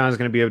think South Carolina is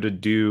going to be able to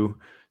do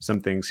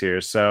some things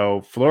here.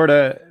 So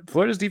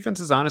Florida's defense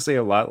is honestly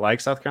a lot like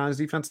South Carolina's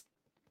defense,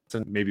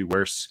 and maybe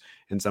worse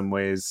in some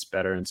ways,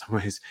 better in some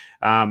ways.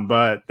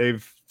 But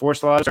they've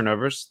forced a lot of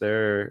turnovers.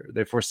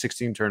 They forced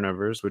 16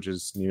 turnovers, which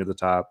is near the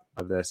top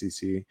of the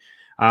SEC.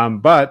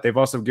 But they've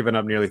also given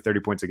up nearly 30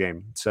 points a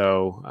game.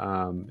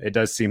 So it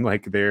does seem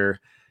like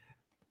they're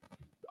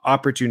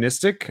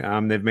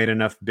opportunistic. They've made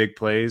enough big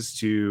plays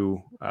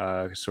to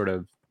sort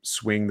of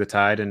swing the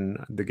tide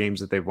in the games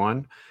that they've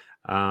won.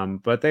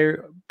 But they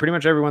pretty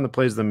much everyone that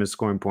plays them is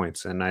scoring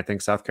points. And I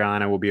think South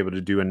Carolina will be able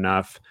to do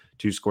enough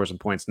to score some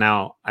points.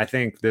 Now, I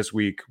think this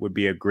week would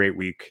be a great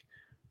week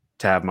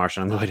to have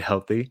Marshawn Lloyd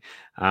healthy,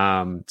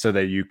 so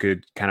that you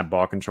could kind of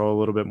ball control a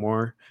little bit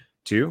more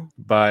too.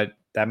 But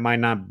that might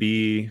not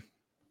be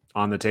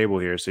on the table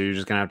here. So you're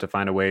just going to have to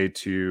find a way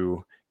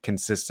to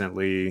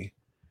consistently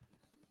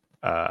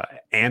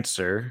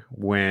answer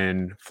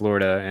when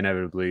Florida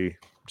inevitably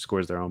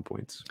scores their own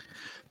points.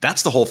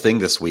 That's the whole thing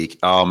this week.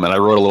 And I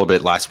wrote a little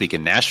bit last week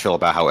in Nashville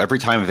about how every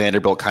time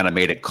Vanderbilt kind of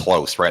made it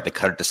close, right? They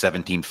cut it to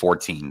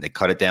 17-14. They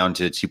cut it down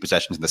to 2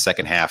 possessions in the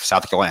second half.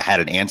 South Carolina had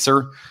an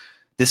answer.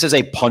 This is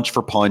a punch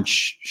for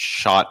punch,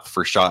 shot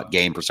for shot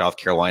game for South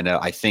Carolina.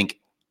 I think,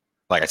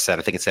 like I said,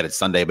 I think it said it's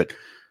Sunday, but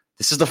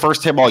this is the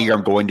first time all year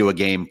I'm going to a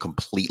game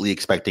completely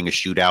expecting a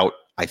shootout.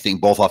 I think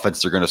both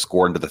offenses are going to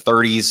score into the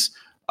 30s.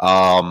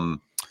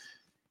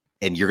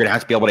 And you're going to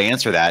have to be able to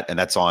answer that. And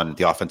that's on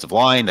the offensive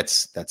line.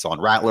 That's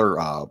on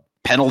Rattler.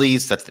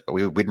 Penalties.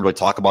 We didn't really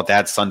talk about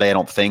that Sunday, I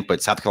don't think.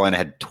 But South Carolina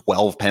had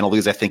 12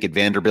 penalties, I think, at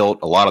Vanderbilt.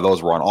 A lot of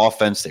those were on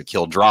offense. They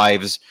killed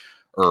drives,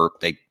 or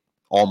they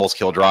almost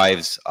killed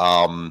drives.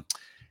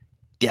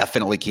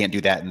 Definitely can't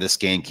do that in this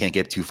game. Can't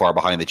get too far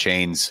behind the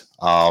chains.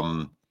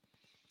 The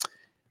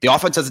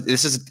offense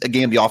this is a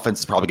game the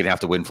offense is probably going to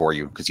have to win for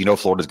you, because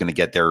Florida's going to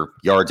get their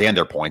yards and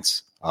their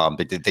points.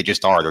 They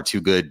just are. They're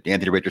too good.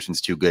 Anthony Richardson's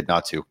too good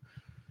not to.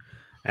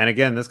 And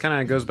again, this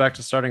kind of goes back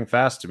to starting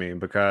fast to me,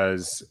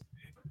 because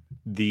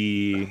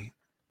the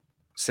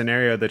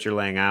scenario that you're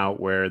laying out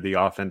where the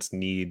offense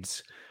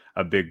needs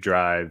a big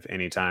drive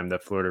anytime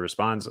that Florida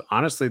responds,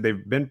 honestly,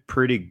 they've been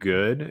pretty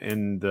good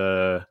in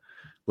the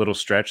little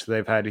stretch that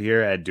they've had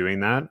here at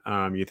doing that.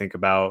 You think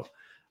about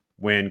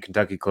when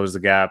Kentucky closed the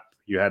gap,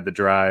 you had the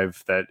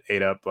drive that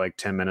ate up like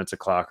 10 minutes of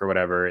clock or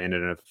whatever,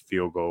 ended in a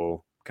field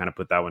goal, kind of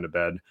put that one to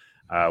bed.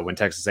 When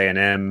Texas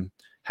A&M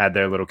had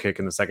their little kick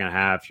in the second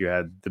half, you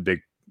had the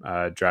big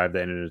drive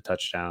that ended in a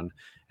touchdown.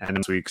 And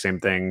this week, same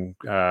thing.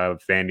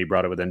 Vandy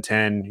brought it within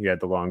 10. You had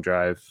the long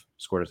drive,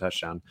 scored a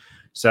touchdown.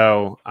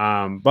 So,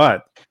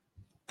 but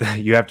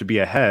you have to be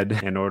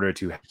ahead in order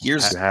to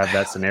have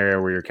that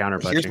scenario where you're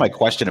counterpunching. Here's my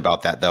question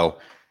about that, though.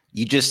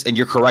 And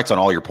you're correct on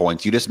all your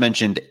points. You just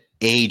mentioned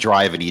a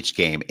drive in each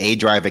game, a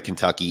drive at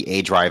Kentucky,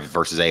 a drive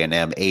versus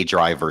A&M, a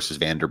drive versus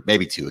Vanderbilt,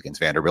 maybe 2 against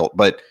Vanderbilt.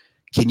 But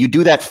can you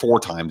do that 4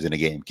 times in a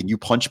game? Can you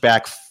punch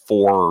back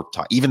 4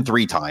 times, even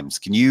 3 times?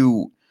 Can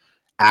you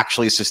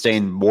actually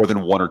sustain more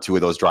than 1 or 2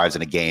 of those drives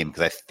in a game?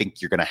 Because I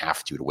think you're going to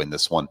have to win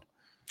this one.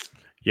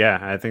 Yeah,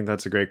 I think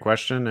that's a great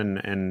question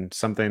and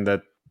something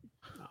that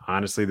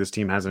honestly this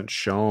team hasn't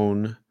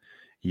shown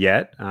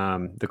yet.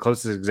 The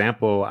closest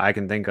example I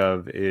can think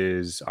of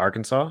is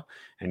Arkansas,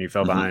 and you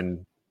fell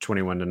behind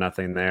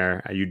 21-0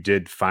 there. You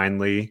did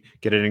finally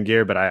get it in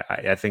gear, but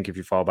I think if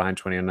you fall behind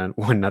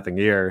 21-0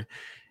 here,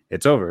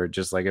 it's over,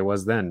 just like it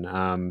was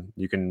then.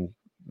 You can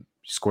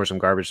score some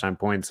garbage time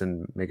points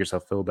and make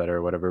yourself feel better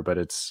or whatever, but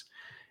it's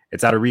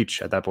out of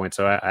reach at that point.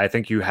 So I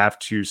think you have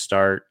to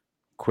start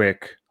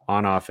quick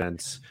on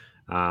offense,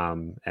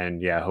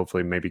 and yeah,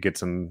 hopefully maybe get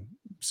some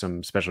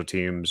special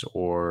teams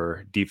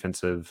or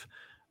defensive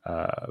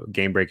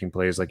game-breaking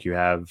plays like you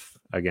have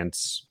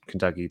against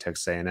Kentucky,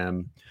 Texas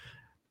A&M,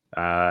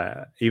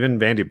 even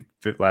Vandy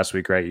last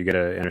week, right? You get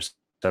an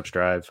intercept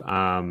drive,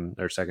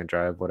 or second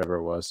drive, whatever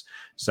it was.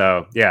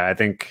 So yeah, I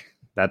think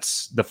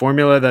that's the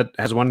formula that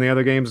has won the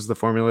other games is the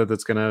formula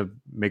that's going to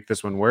make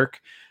this one work.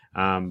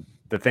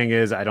 The thing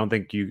is, I don't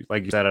think you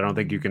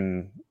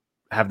can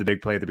have the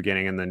big play at the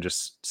beginning and then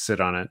just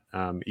sit on it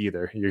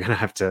either. You're going to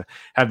have the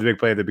big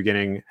play at the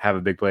beginning, have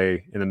a big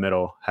play in the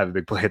middle, have a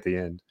big play at the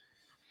end.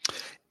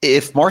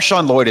 If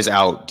Marshawn Lloyd is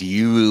out,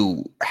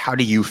 how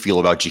do you feel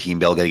about Jaheim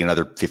Bell getting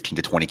another 15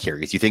 to 20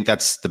 carries? Do you think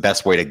that's the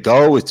best way to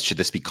go? Should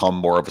this become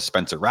more of a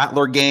Spencer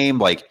Rattler game?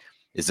 Like,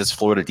 is this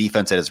Florida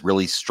defense that has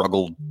really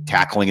struggled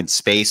tackling in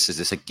space? Is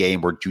this a game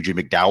where Juju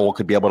McDowell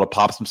could be able to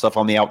pop some stuff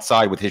on the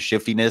outside with his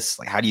shiftiness?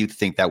 Like, how do you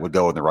think that would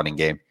go in the running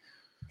game?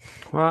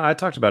 Well, I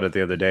talked about it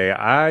the other day.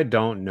 I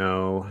don't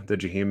know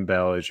that Jaheim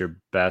Bell is your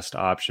best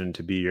option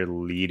to be your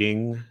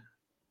leading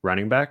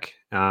running back,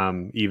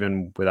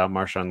 even without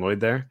Marshawn Lloyd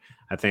there.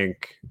 I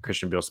think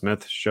Christian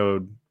Beal-Smith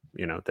showed,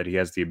 that he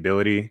has the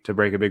ability to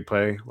break a big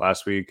play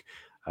last week.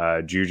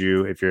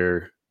 Juju, if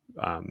you're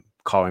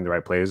calling the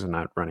right plays and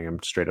not running them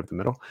straight up the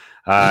middle,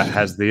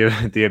 has the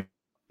ability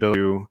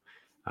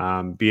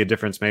to be a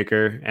difference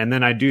maker. And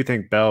then I do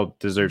think Bell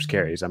deserves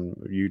carries.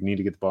 You need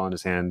to get the ball in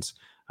his hands,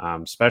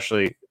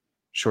 especially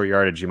short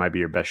yardage. He might be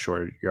your best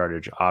short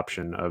yardage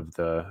option of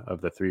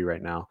the 3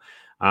 right now.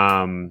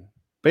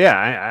 But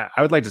yeah,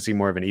 I would like to see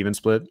more of an even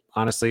split,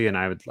 honestly, and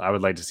I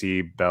would like to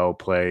see Bell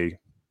play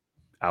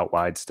out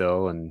wide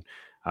still and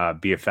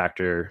be a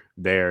factor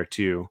there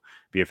too.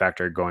 Be a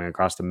factor going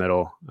across the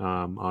middle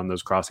on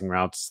those crossing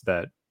routes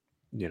that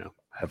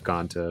have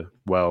gone to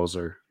Wells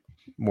or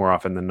more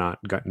often than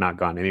not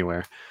gone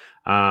anywhere.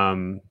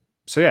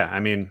 So yeah, I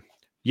mean,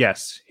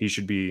 yes, he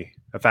should be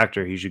a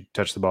factor. He should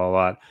touch the ball a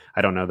lot.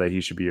 I don't know that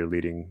he should be your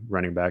leading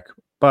running back,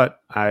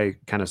 but I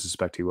kind of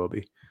suspect he will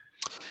be.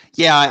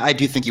 Yeah, I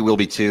do think he will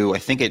be too. I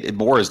think it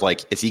more is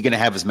like, is he going to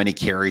have as many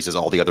carries as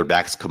all the other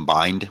backs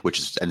combined, which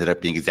has ended up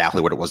being exactly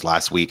what it was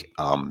last week.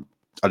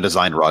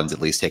 Undesigned runs,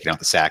 at least taking out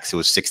the sacks. It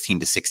was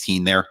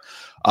 16-16 there.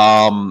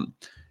 And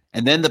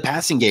then the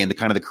passing game, the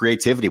kind of the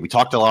creativity. We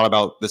talked a lot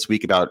about this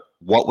week about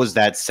what was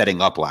that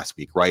setting up last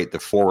week, right? The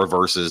 4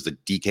 reverses, the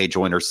DK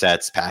Joyner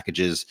sets,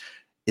 packages.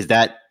 Is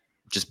that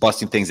just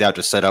busting things out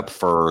to set up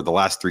for the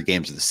last 3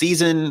 games of the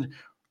season?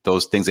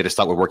 Those things I just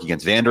thought would work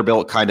against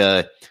Vanderbilt kind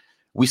of.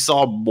 We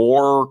saw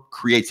more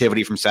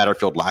creativity from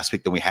Satterfield last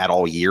week than we had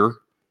all year.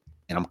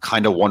 And I'm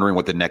kind of wondering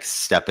what the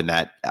next step in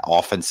that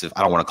offensive,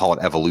 I don't want to call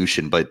it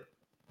evolution, but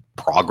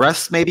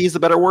progress maybe is the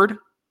better word,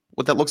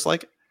 what that looks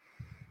like.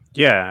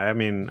 Yeah, I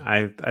mean,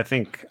 I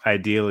think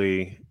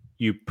ideally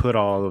you put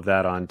all of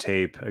that on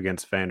tape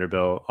against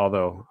Vanderbilt,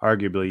 although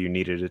arguably you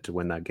needed it to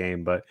win that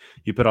game, but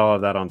you put all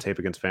of that on tape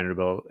against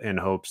Vanderbilt in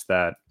hopes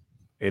that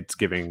it's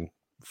giving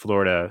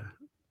Florida,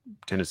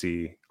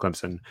 Tennessee,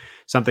 Clemson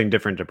something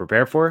different to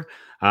prepare for.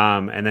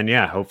 And then,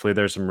 yeah, hopefully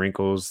there's some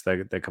wrinkles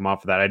that come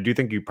off of that. I do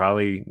think you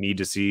probably need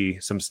to see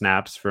some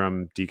snaps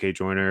from DK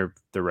Joyner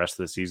the rest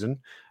of the season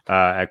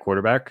at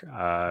quarterback.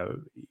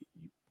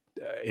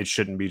 It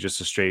shouldn't be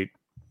just a straight,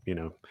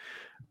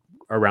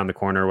 around the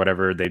corner,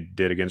 whatever they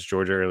did against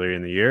Georgia earlier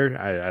in the year.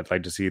 I'd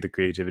like to see the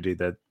creativity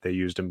that they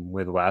used him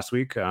with last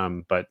week.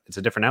 But it's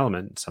a different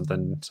element,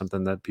 something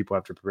that people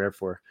have to prepare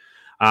for.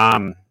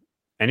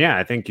 And yeah,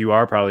 I think you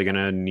are probably going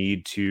to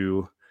need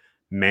to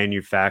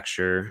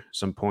manufacture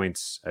some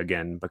points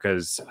again,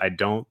 because I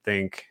don't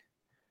think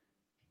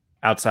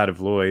outside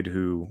of Lloyd,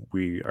 who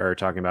we are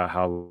talking about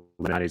how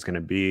not he's going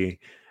to be,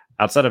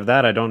 outside of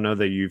that, I don't know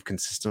that you've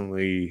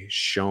consistently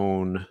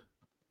shown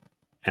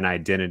an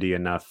identity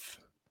enough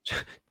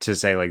to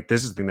say, like,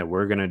 this is the thing that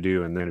we're going to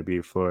do and then to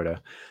be Florida.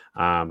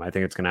 I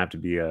think it's going to have to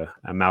be a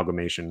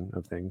amalgamation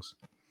of things.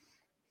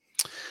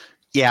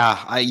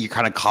 Yeah, you're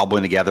kind of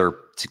cobbling together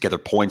together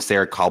points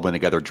there, cobbling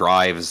together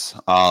drives.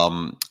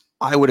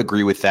 I would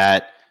agree with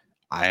that.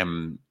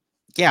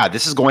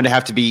 This is going to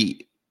have to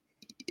be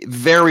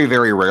very,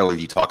 very rarely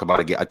you talk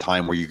about a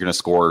time where you're going to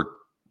score,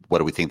 what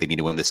do we think they need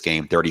to win this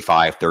game?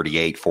 35,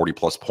 38, 40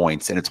 plus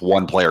points, and it's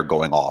one player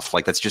going off.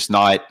 Like, that's just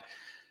not,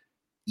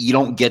 you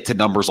don't get to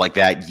numbers like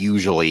that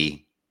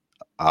usually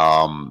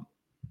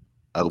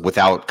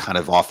without kind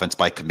of offense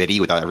by committee,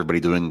 without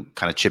everybody doing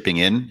kind of chipping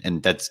in.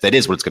 And that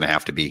is what it's going to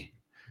have to be.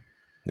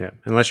 Yeah,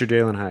 unless you're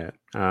Jalen Hyatt.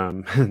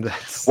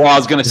 Well, I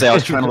was going to say, I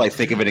was trying to like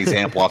think of an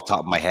example off the top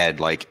of my head.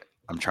 Like,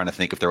 I'm trying to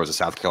think if there was a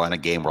South Carolina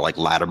game where like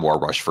Lattimore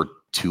rushed for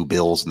 2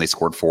 Bills and they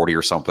scored 40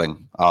 or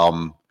something.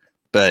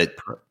 But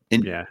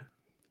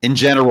in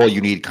general,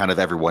 you need kind of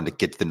everyone to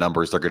get to the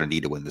numbers they're going to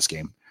need to win this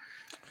game.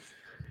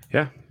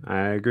 Yeah,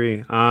 I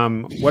agree.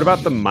 What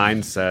about the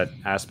mindset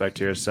aspect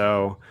here?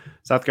 So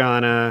South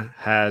Carolina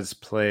has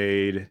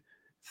played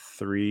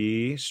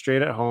 3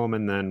 straight at home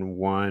and then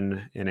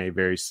 1 in a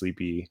very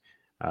sleepy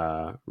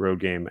road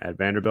game at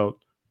Vanderbilt.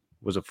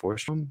 Was it 4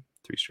 straight?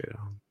 3 straight at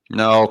home.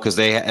 No, because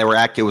they were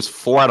it was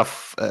 4 out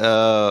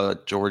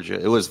of Georgia.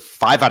 It was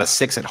 5 out of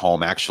 6 at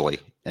home actually,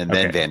 and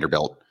then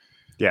Vanderbilt.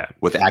 Yeah,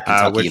 with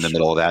Kentucky in the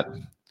middle of that.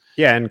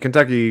 Yeah, and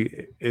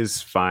Kentucky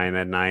is fine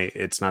at night.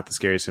 It's not the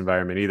scariest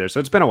environment either. So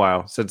it's been a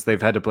while since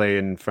they've had to play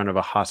in front of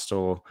a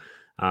hostile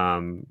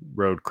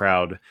road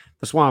crowd.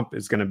 The Swamp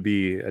is going to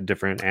be a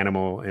different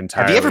animal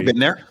entirely. Have you ever been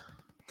there?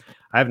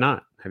 I have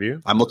not. Have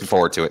you? I'm looking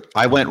forward to it.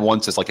 I went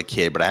once as like a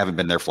kid, but I haven't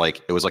been there for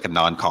it was like a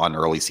non-con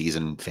early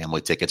season, family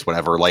tickets,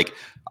 whatever. Like,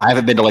 I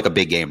haven't been to like a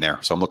big game there,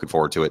 so I'm looking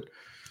forward to it.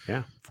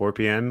 Yeah, 4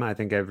 p.m. I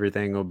think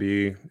everything will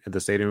be at the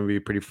stadium will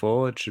be pretty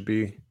full. It should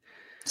be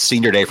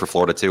senior day for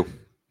Florida too.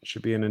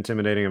 Should be an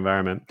intimidating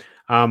environment.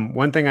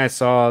 One thing I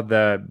saw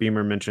that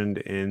Beamer mentioned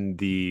in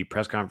the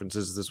press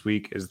conferences this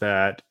week is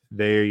that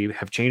they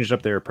have changed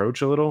up their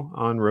approach a little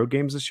on road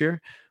games this year,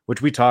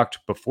 which we talked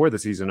before the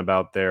season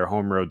about their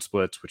home road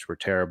splits, which were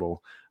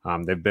terrible.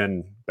 They've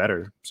been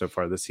better so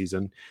far this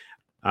season.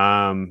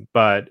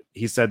 But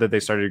he said that they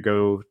started to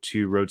go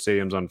to road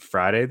stadiums on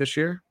Friday this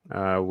year,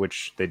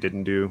 which they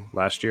didn't do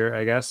last year,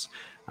 I guess.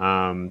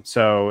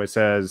 So it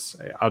says,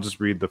 I'll just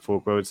read the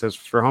full quote. It says,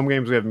 for home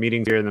games, we have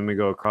meetings here, and then we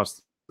go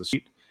across the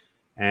street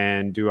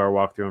and do our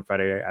walkthrough on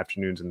Friday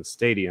afternoons in the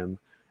stadium.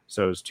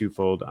 So it's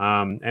twofold.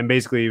 And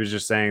basically he was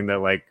just saying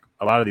that like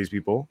a lot of these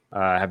people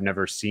have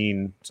never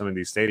seen some of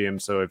these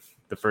stadiums. So if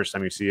the first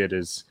time you see it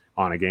is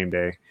on a game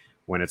day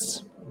when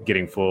it's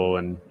getting full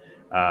and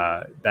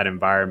that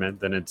environment,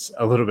 then it's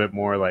a little bit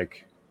more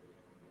like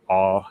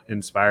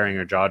awe-inspiring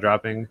or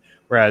jaw-dropping.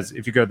 Whereas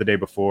if you go the day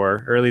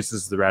before, or at least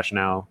this is the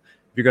rationale,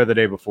 if you go the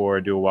day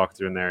before, do a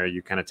walkthrough in there,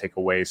 you kind of take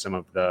away some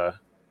of the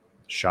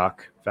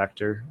shock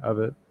factor of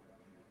it.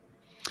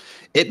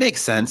 It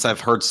makes sense. I've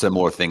heard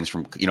similar things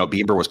from,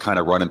 Bieber was kind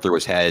of running through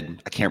his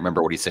head. I can't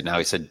remember what he said now.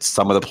 He said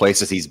some of the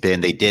places he's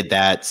been, they did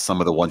that. Some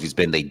of the ones he's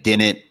been, they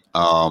didn't.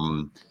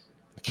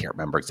 I can't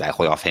remember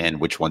exactly offhand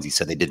which ones he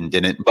said they didn't.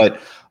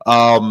 But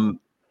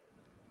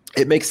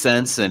it makes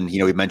sense. And,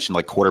 he mentioned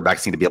like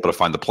quarterbacks need to be able to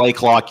find the play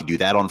clock. You do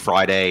that on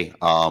Friday.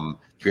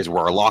 Here's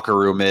where our locker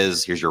room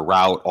is. Here's your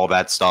route, all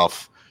that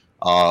stuff.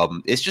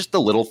 It's just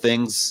the little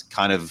things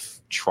kind of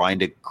trying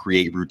to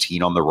create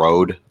routine on the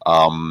road.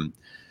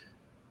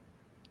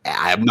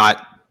 I'm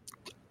not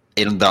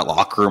in that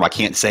locker room. I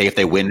can't say if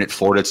they win at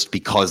Florida, it's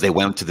because they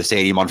went to the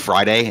stadium on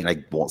Friday. And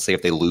I won't say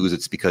if they lose,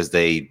 it's because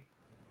they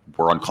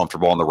were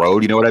uncomfortable on the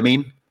road. You know what I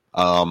mean?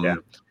 Yeah.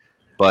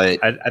 But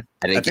I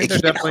think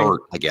it can't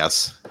hurt, I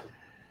guess.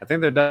 I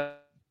think they're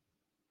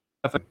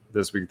definitely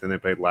this week than they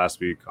played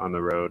last week on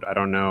the road. I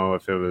don't know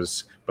if it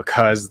was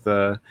because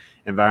the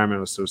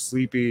environment was so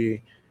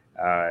sleepy,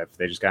 if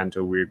they just got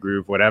into a weird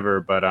groove, whatever.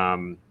 But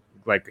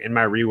like in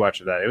my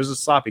rewatch of that, it was a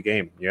sloppy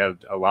game. You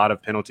had a lot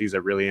of penalties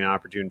at really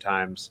inopportune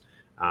times.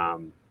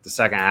 The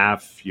second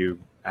half, you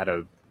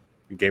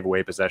gave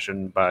away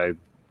possession by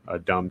a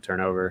dumb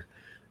turnover.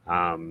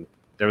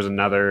 There was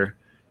another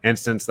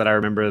instance that I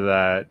remember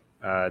that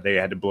they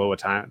had to blow a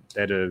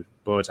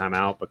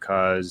timeout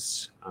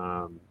because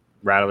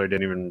Rattler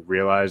didn't even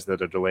realize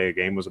that a delay of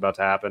game was about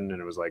to happen, and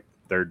it was like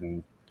 3rd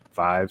and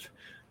 5.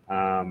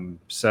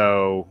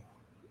 So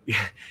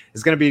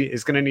it's going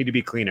to need to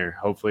be cleaner.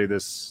 Hopefully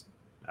this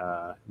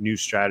new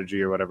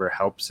strategy or whatever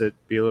helps it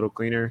be a little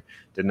cleaner.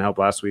 Didn't help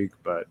last week,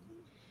 but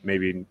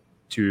maybe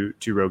two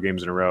road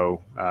games in a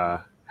row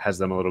has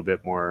them a little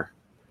bit more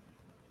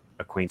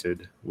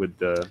acquainted with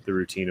the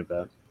routine of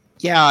that.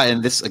 Yeah,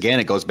 and this again,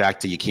 it goes back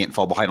to you can't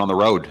fall behind on the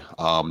road.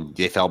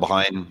 They fell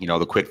behind,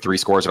 the quick 3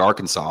 scores at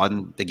Arkansas,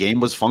 and the game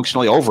was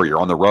functionally over.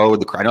 You're on the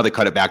road. I know they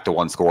cut it back to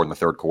 1 score in the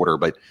third quarter,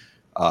 but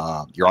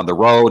you're on the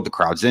road. The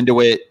crowd's into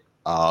it.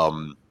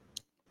 You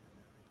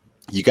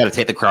got to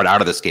take the crowd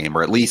out of this game,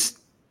 or at least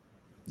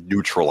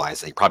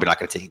neutralize it. You're probably not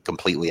going to take it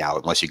completely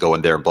out unless you go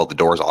in there and blow the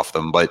doors off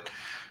them. But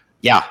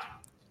yeah.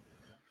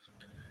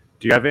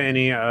 Do you have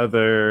any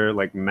other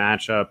like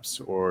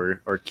matchups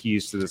or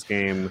keys to this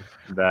game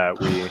that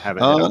we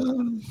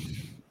haven't?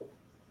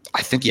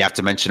 I think you have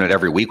to mention it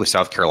every week with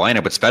South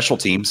Carolina, but special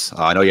teams.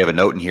 I know you have a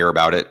note in here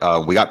about it.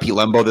 We got Pete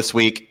Lembo this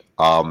week.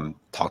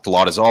 Talked a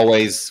lot as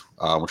always.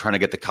 We're trying to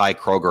get the Kai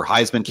Kroger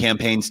Heisman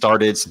campaign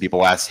started. Some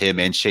people asked him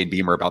and Shane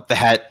Beamer about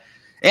that.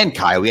 And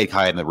Kai. We had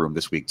Kai in the room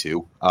this week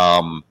too.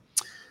 I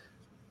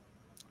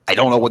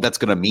don't know what that's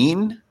going to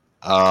mean.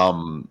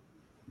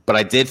 But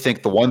I did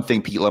think the one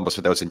thing Pete Lembo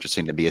said that was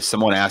interesting to me is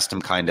someone asked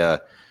him kind of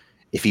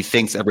if he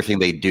thinks everything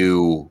they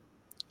do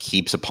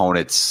keeps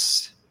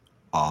opponents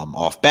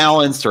off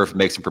balance or if it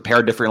makes them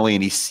prepare differently.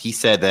 And he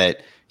said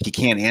that he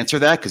can't answer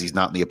that because he's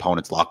not in the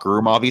opponent's locker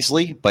room,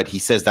 obviously. But he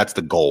says that's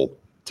the goal,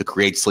 to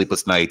create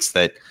sleepless nights,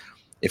 that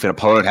if an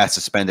opponent has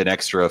to spend an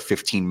extra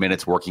 15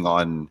 minutes working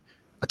on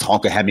a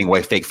Tonka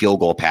Hemingway fake field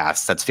goal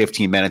pass, that's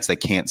 15 minutes they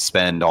can't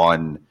spend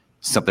on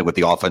something with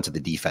the offense or the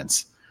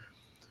defense.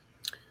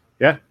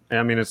 Yeah,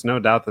 I mean, it's no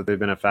doubt that they've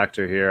been a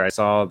factor here. I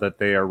saw that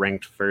they are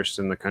ranked first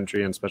in the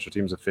country in special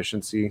teams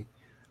efficiency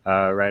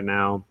right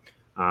now.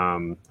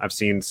 I've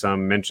seen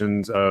some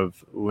mentions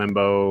of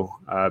Lembo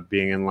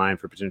being in line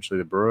for potentially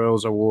the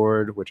Broyles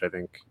Award, which I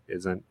think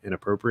isn't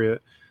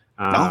inappropriate.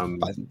 No,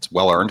 it's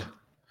well earned.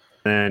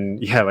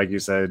 And yeah, like you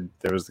said,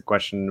 there was the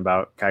question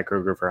about Kai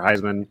Kroger for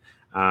Heisman.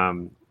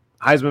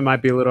 Heisman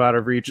might be a little out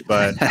of reach,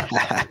 but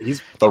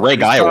he's the Ray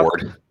Guy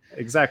Award.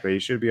 Exactly. He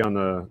should be on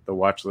the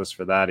watch list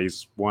for that.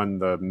 He's won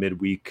the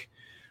midweek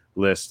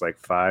list like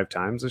 5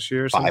 times this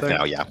year or something. 5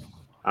 now, yeah.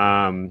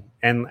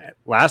 And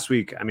last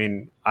week, I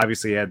mean,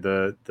 obviously he had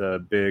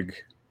the big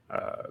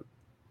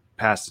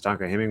pass to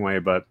Tonka Hemingway,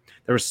 but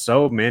there were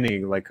so many,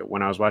 like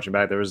when I was watching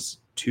back, there was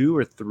 2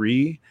 or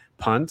 3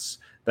 punts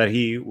that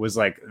he was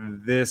like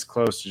this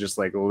close to just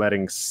like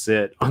letting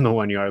sit on the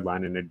 1 yard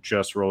line, and it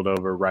just rolled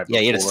over right before.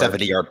 Yeah, he had a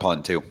 70-yard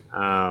punt too.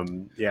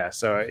 Yeah,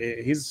 so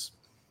he's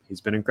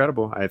been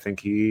incredible. I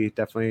think he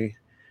definitely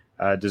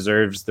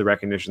deserves the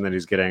recognition that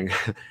he's getting.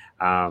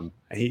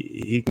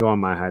 He can go on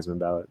my Heisman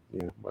ballot,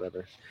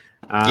 whatever.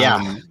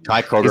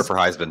 Kai Kroger for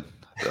Heisman.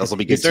 Those will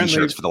be good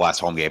T-shirts for the last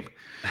home game.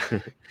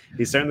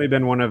 He's certainly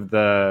been one of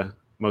the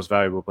most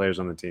valuable players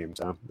on the team,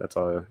 so that's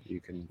all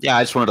you can. Yeah,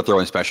 I just wanted to throw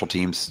in special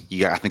teams.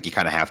 I think you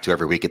kind of have to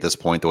every week at this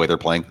point, the way they're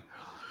playing.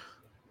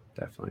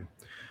 Definitely.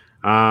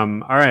 All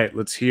right,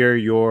 let's hear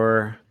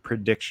your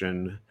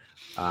prediction.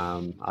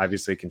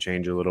 Obviously, it can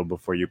change a little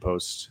before you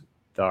post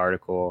the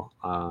article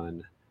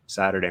on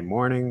Saturday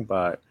morning,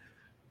 but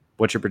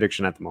what's your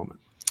prediction at the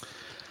moment?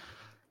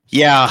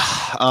 Yeah,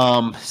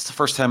 it's the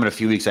first time in a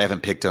few weeks I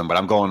haven't picked them, but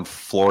I'm going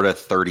Florida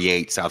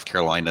 38, South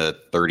Carolina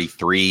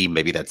 33.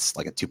 Maybe that's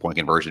like a 2-point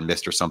conversion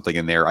missed or something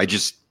in there.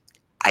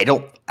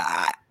 The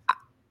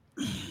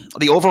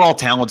overall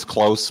talent's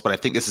close, but I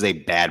think this is a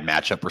bad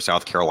matchup for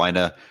South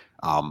Carolina.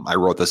 I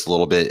wrote this a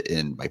little bit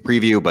in my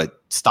preview,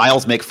 but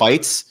styles make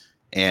fights,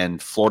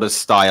 and Florida's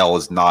style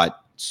is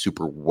not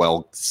super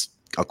well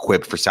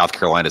equipped for South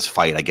Carolina's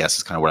fight, I guess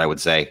is kind of what I would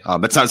say.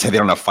 That's not to say they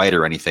don't have fight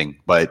or anything,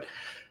 but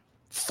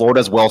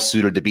Florida's well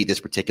suited to beat this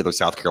particular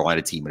South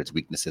Carolina team and its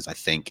weaknesses, I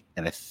think.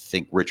 And I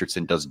think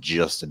Richardson does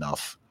just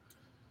enough.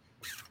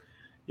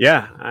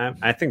 Yeah,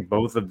 I think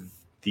both of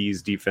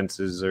these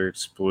defenses are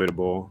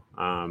exploitable.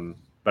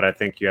 But I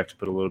think you have to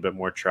put a little bit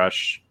more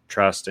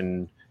trust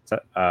in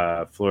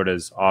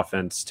Florida's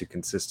offense to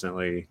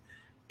consistently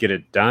get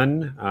it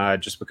done,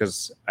 just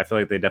because I feel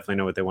like they definitely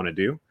know what they want to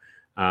do.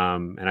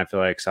 And I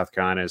feel like South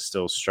Carolina is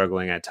still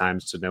struggling at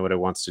times to know what it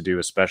wants to do,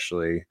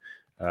 especially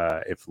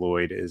if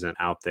Lloyd isn't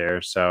out there.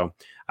 So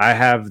I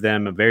have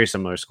them a very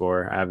similar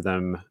score. I have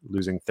them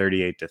losing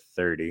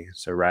 38-30.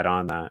 So right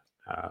on that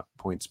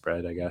point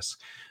spread, I guess.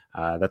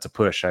 That's a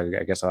push. I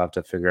guess I'll have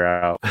to figure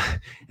out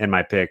in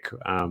my pick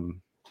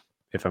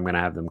if I'm going to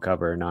have them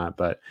cover or not.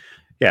 But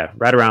yeah,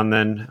 right around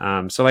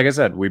then. So like I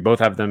said, we both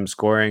have them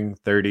scoring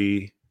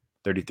 30,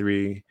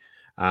 33,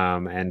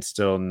 and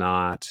still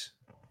not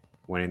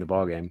winning the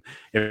ball game.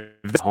 If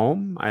it's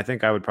home, I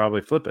think I would probably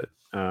flip it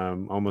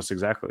almost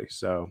exactly.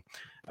 So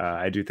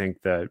I do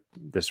think that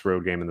this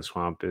road game in the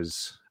Swamp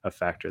is a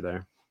factor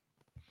there.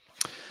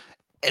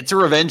 It's a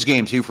revenge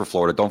game too for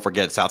Florida. Don't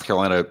forget, South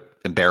Carolina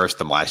embarrassed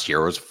them last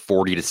year. It was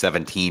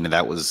 40-17, and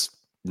that was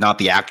not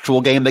the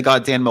actual game that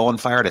got Dan Mullen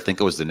fired. I think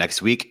it was the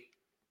next week,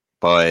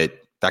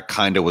 but that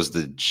kind of was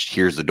the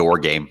here's the door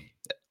game.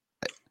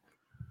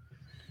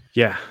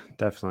 Yeah,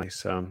 definitely.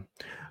 So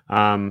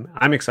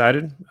I'm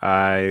excited.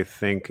 I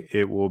think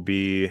it will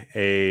be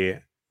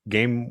a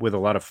game with a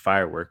lot of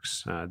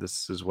fireworks.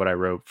 This is what I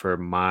wrote for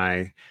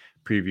my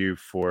preview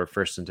for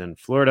First and 10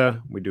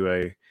 Florida. We do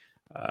a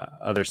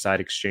other side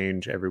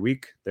exchange every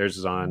week. Theirs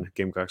is on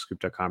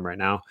GamecockScoop.com right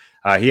now.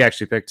 He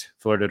actually picked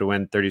Florida to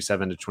win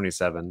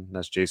 37-27.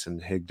 That's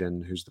Jason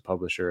Higdon, who's the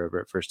publisher over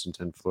at First and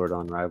 10 Florida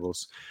on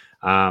Rivals.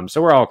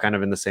 So we're all kind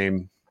of in the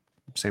same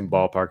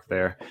ballpark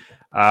there.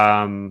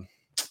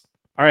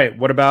 All right.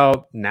 What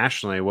about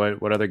nationally?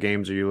 What other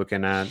games are you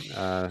looking at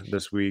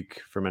this week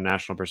from a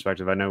national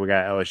perspective? I know we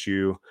got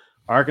LSU,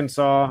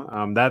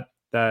 Arkansas.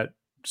 That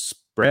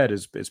spread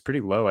is pretty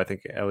low. I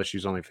think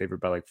LSU's only favored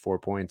by like 4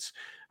 points.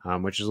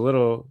 which is a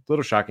little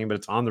shocking, but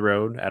it's on the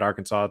road at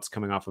Arkansas. It's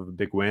coming off of a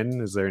big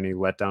win. Is there any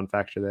letdown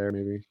factor there,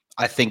 maybe?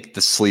 I think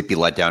the sleepy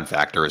letdown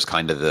factor is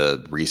kind of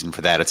the reason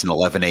for that. It's an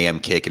 11 a.m.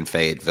 kick in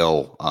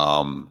Fayetteville.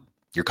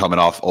 You're coming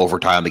off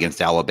overtime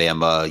against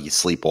Alabama. You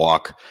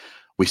sleepwalk.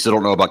 We still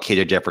don't know about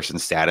KJ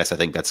Jefferson's status. I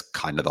think that's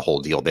kind of the whole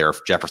deal there.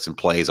 If Jefferson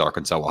plays,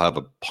 Arkansas will have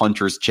a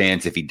puncher's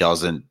chance. If he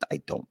doesn't, I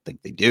don't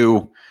think they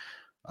do.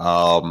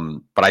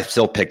 But I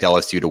still picked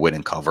LSU to win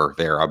and cover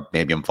there.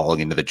 Maybe I'm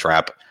falling into the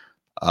trap.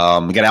 We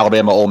got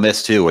Alabama, Ole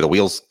Miss too. Are the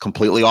wheels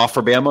completely off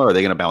for Bama, or are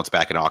they going to bounce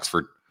back in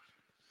Oxford?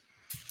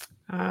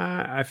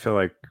 I feel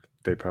like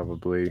they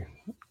probably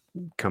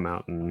come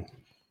out and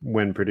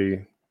win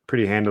pretty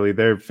handily.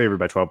 They're favored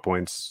by 12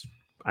 points.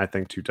 I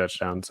think 2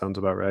 touchdowns sounds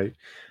about right.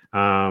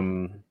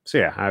 So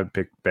yeah, I would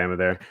pick Bama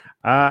there.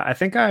 I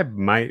think I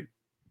might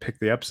pick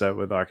the upset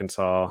with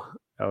Arkansas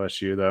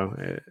LSU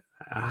though.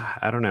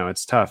 I don't know.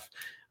 It's tough.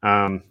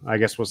 I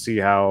guess we'll see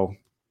how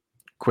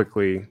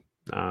quickly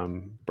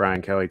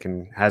Brian Kelly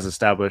has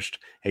established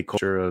a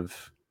culture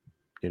of,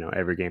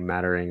 every game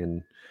mattering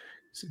and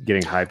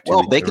getting hyped.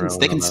 Well, they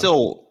can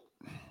still.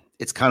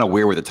 It's kind of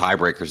weird with the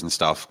tiebreakers and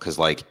stuff because,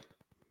 like,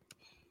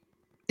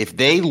 if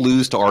they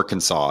lose to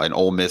Arkansas and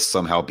Ole Miss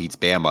somehow beats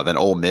Bama, then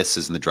Ole Miss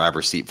is in the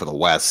driver's seat for the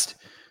West.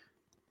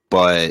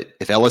 But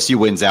if LSU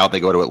wins out, they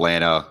go to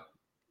Atlanta,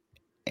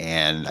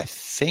 and I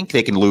think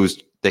they can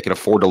lose. They can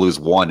afford to lose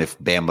one if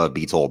Bama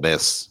beats Ole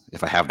Miss,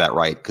 if I have that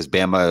right, because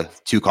Bama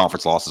 2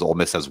 conference losses, Ole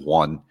Miss has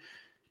 1,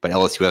 but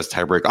LSU has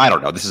tiebreaker. I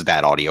don't know. This is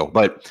bad audio,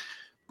 but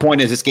point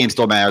is, this game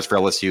still matters for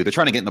LSU. They're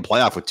trying to get in the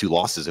playoff with 2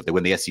 losses if they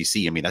win the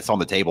SEC. I mean, that's on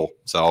the table.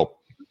 So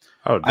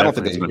I don't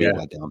think there's going to be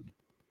a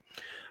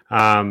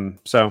letdown.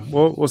 So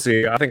we'll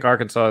see. I think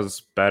Arkansas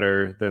is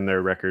better than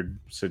their record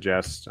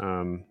suggests.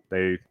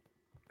 They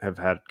have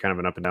had kind of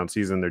an up and down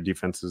season. Their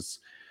defense is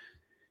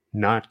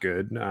not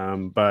good,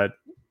 but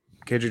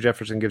KJ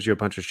Jefferson gives you a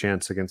puncher's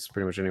chance against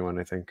pretty much anyone,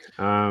 I think.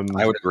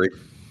 I would agree.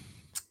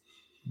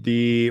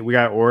 We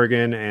got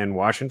Oregon and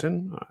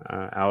Washington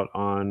out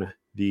on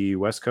the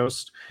West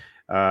Coast.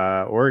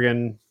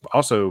 Oregon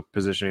also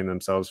positioning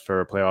themselves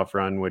for a playoff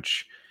run,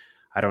 which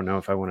I don't know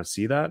if I want to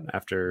see that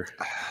after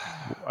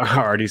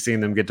already seeing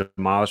them get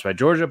demolished by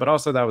Georgia, but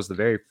also that was the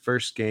very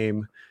first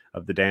game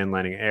of the Dan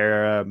Lanning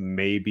era.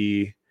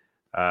 Maybe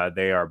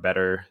they are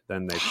better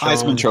than they've shown.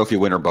 Heisman Trophy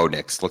winner Bo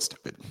Nix. Let's do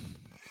it.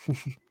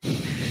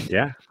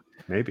 Yeah,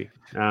 maybe.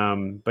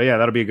 But yeah,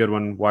 that'll be a good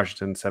one.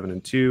 Washington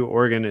 7-2.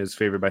 Oregon is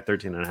favored by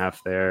 13.5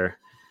 there.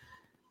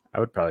 I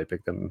would probably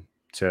pick them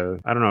to,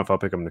 I don't know if I'll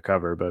pick them to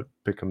cover, but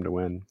pick them to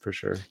win for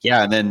sure.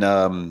 Yeah, and then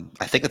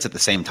I think it's at the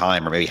same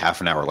time or maybe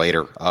half an hour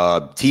later.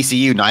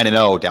 TCU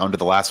 9-0 down to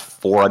the last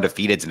 4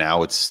 undefeateds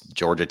now. It's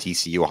Georgia,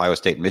 TCU, Ohio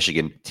State,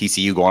 Michigan.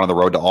 TCU going on the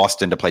road to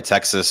Austin to play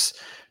Texas.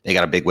 They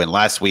got a big win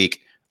last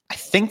week. I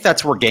think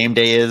that's where game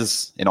day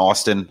is in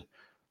Austin.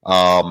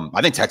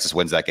 I think Texas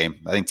wins that game.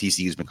 I think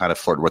TCU's been kind of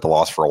flirting with the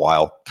loss for a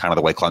while, kind of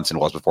the way Clemson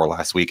was before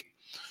last week.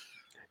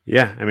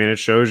 Yeah, I mean, it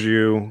shows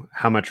you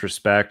how much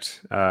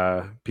respect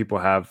people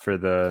have for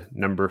the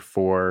number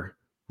 4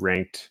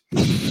 ranked,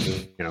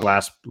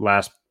 last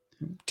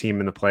team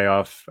in the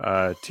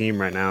playoff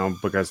team right now,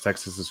 because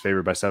Texas is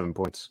favored by 7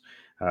 points.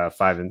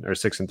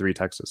 6-3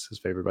 Texas is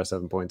favored by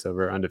 7 points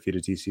over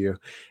undefeated TCU,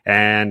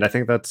 and I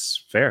think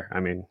that's fair. I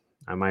mean,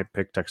 I might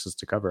pick Texas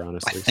to cover,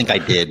 honestly. I think I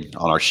did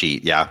on our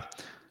sheet. Yeah.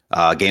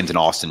 Games in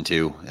Austin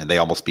too, and they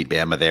almost beat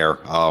Bama there.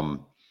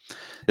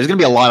 There's going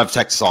to be a lot of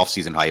Texas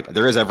offseason hype.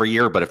 There is every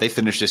year, but if they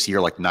finish this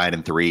year like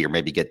 9-3 or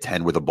maybe get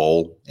 10 with a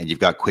bowl, and you've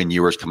got Quinn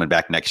Ewers coming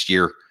back next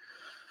year,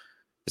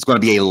 it's going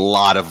to be a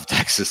lot of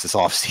Texas this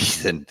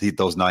offseason,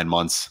 those 9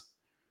 months.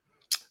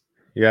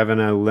 You have an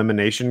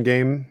elimination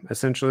game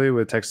essentially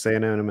with Texas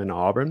A&M and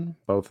Auburn,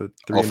 both at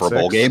 3 for a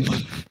bowl game.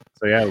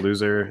 So yeah,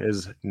 loser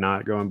is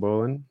not going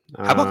bowling.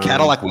 How about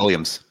Cadillac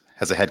Williams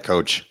as a head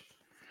coach?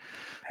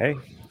 Hey,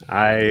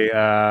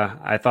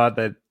 I thought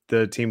that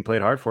the team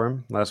played hard for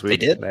him last week.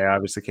 They did. They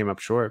obviously came up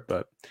short,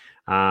 but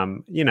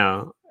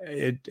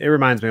it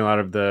reminds me a lot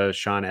of the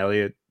Sean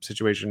Elliott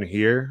situation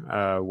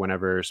here.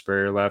 Whenever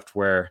Spurrier left,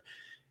 where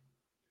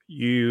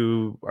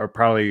you are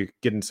probably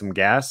getting some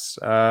gas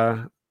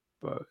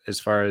as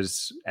far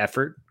as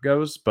effort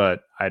goes,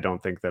 but I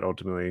don't think that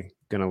ultimately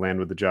going to land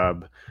with the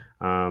job.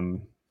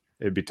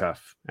 It'd be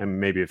tough, and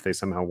maybe if they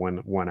somehow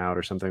won out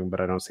or something, but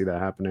I don't see that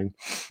happening.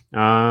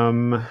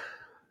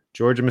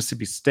 Georgia,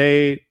 Mississippi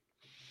State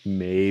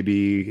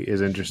maybe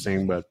is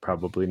interesting, but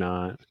probably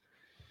not.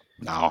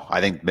 No, I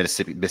think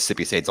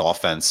Mississippi State's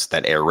offense,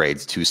 that air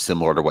raid's too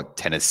similar to what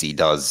Tennessee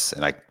does,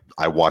 and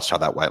I watched how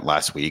that went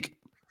last week.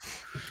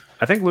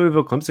 I think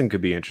Louisville Clemson could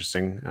be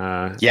interesting.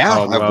 I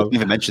wouldn't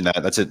even mention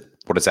that. That's it.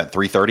 What is that?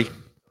 3:30?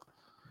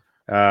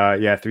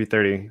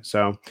 3:30.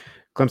 So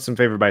Clemson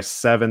favored by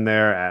 7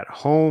 there at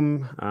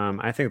home.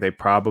 I think they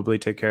probably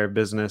take care of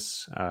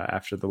business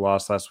after the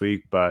loss last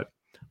week, but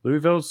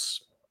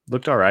Louisville's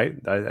looked all right.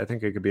 I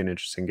think it could be an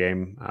interesting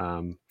game.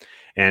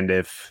 And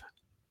if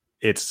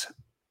it's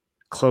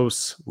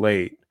close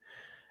late,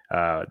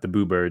 the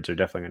Boo Birds are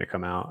definitely going to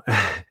come out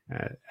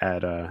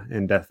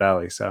in Death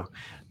Valley. So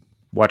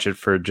watch it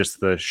for just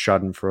the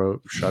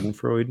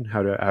Schadenfreude,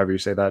 however you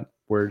say that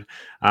word.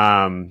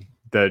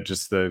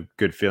 The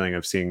good feeling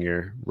of seeing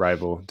your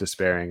rival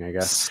despairing, I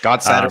guess.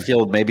 Scott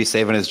Satterfield may be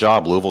saving his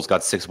job. Louisville's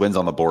got 6 wins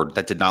on the board.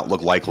 That did not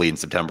look likely in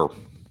September.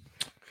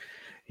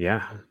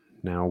 Yeah.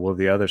 Now will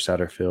the other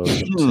Satterfield?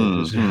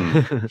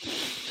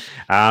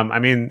 I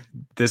mean,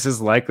 this is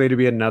likely to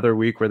be another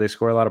week where they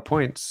score a lot of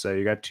points. So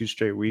you got 2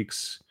 straight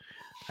weeks,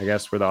 I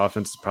guess, where the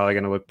offense is probably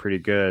going to look pretty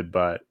good.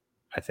 But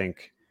I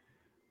think,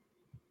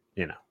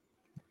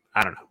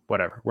 I don't know.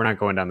 Whatever. We're not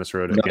going down this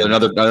road again.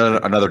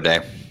 Another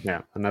day.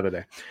 Yeah, another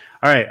day.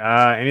 All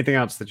right. Anything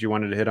else that you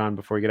wanted to hit on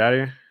before we get out of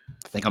here?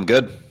 I think I'm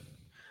good.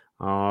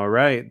 All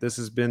right. This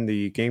has been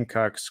the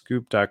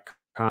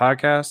GamecockScoop.com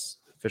podcast,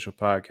 official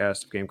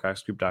podcast of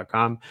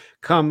GamecockScoop.com.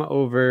 Come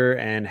over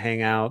and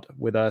hang out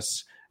with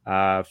us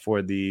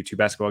for the 2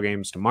 basketball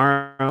games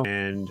tomorrow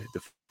and the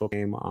football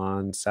game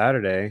on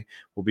Saturday.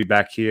 We'll be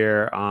back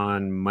here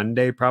on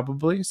Monday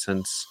probably,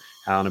 since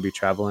Alan will be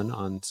traveling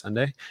on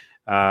Sunday,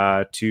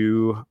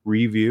 to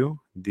review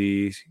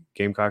the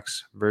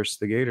Gamecocks versus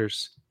the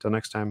Gators. Till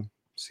next time,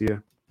 see ya.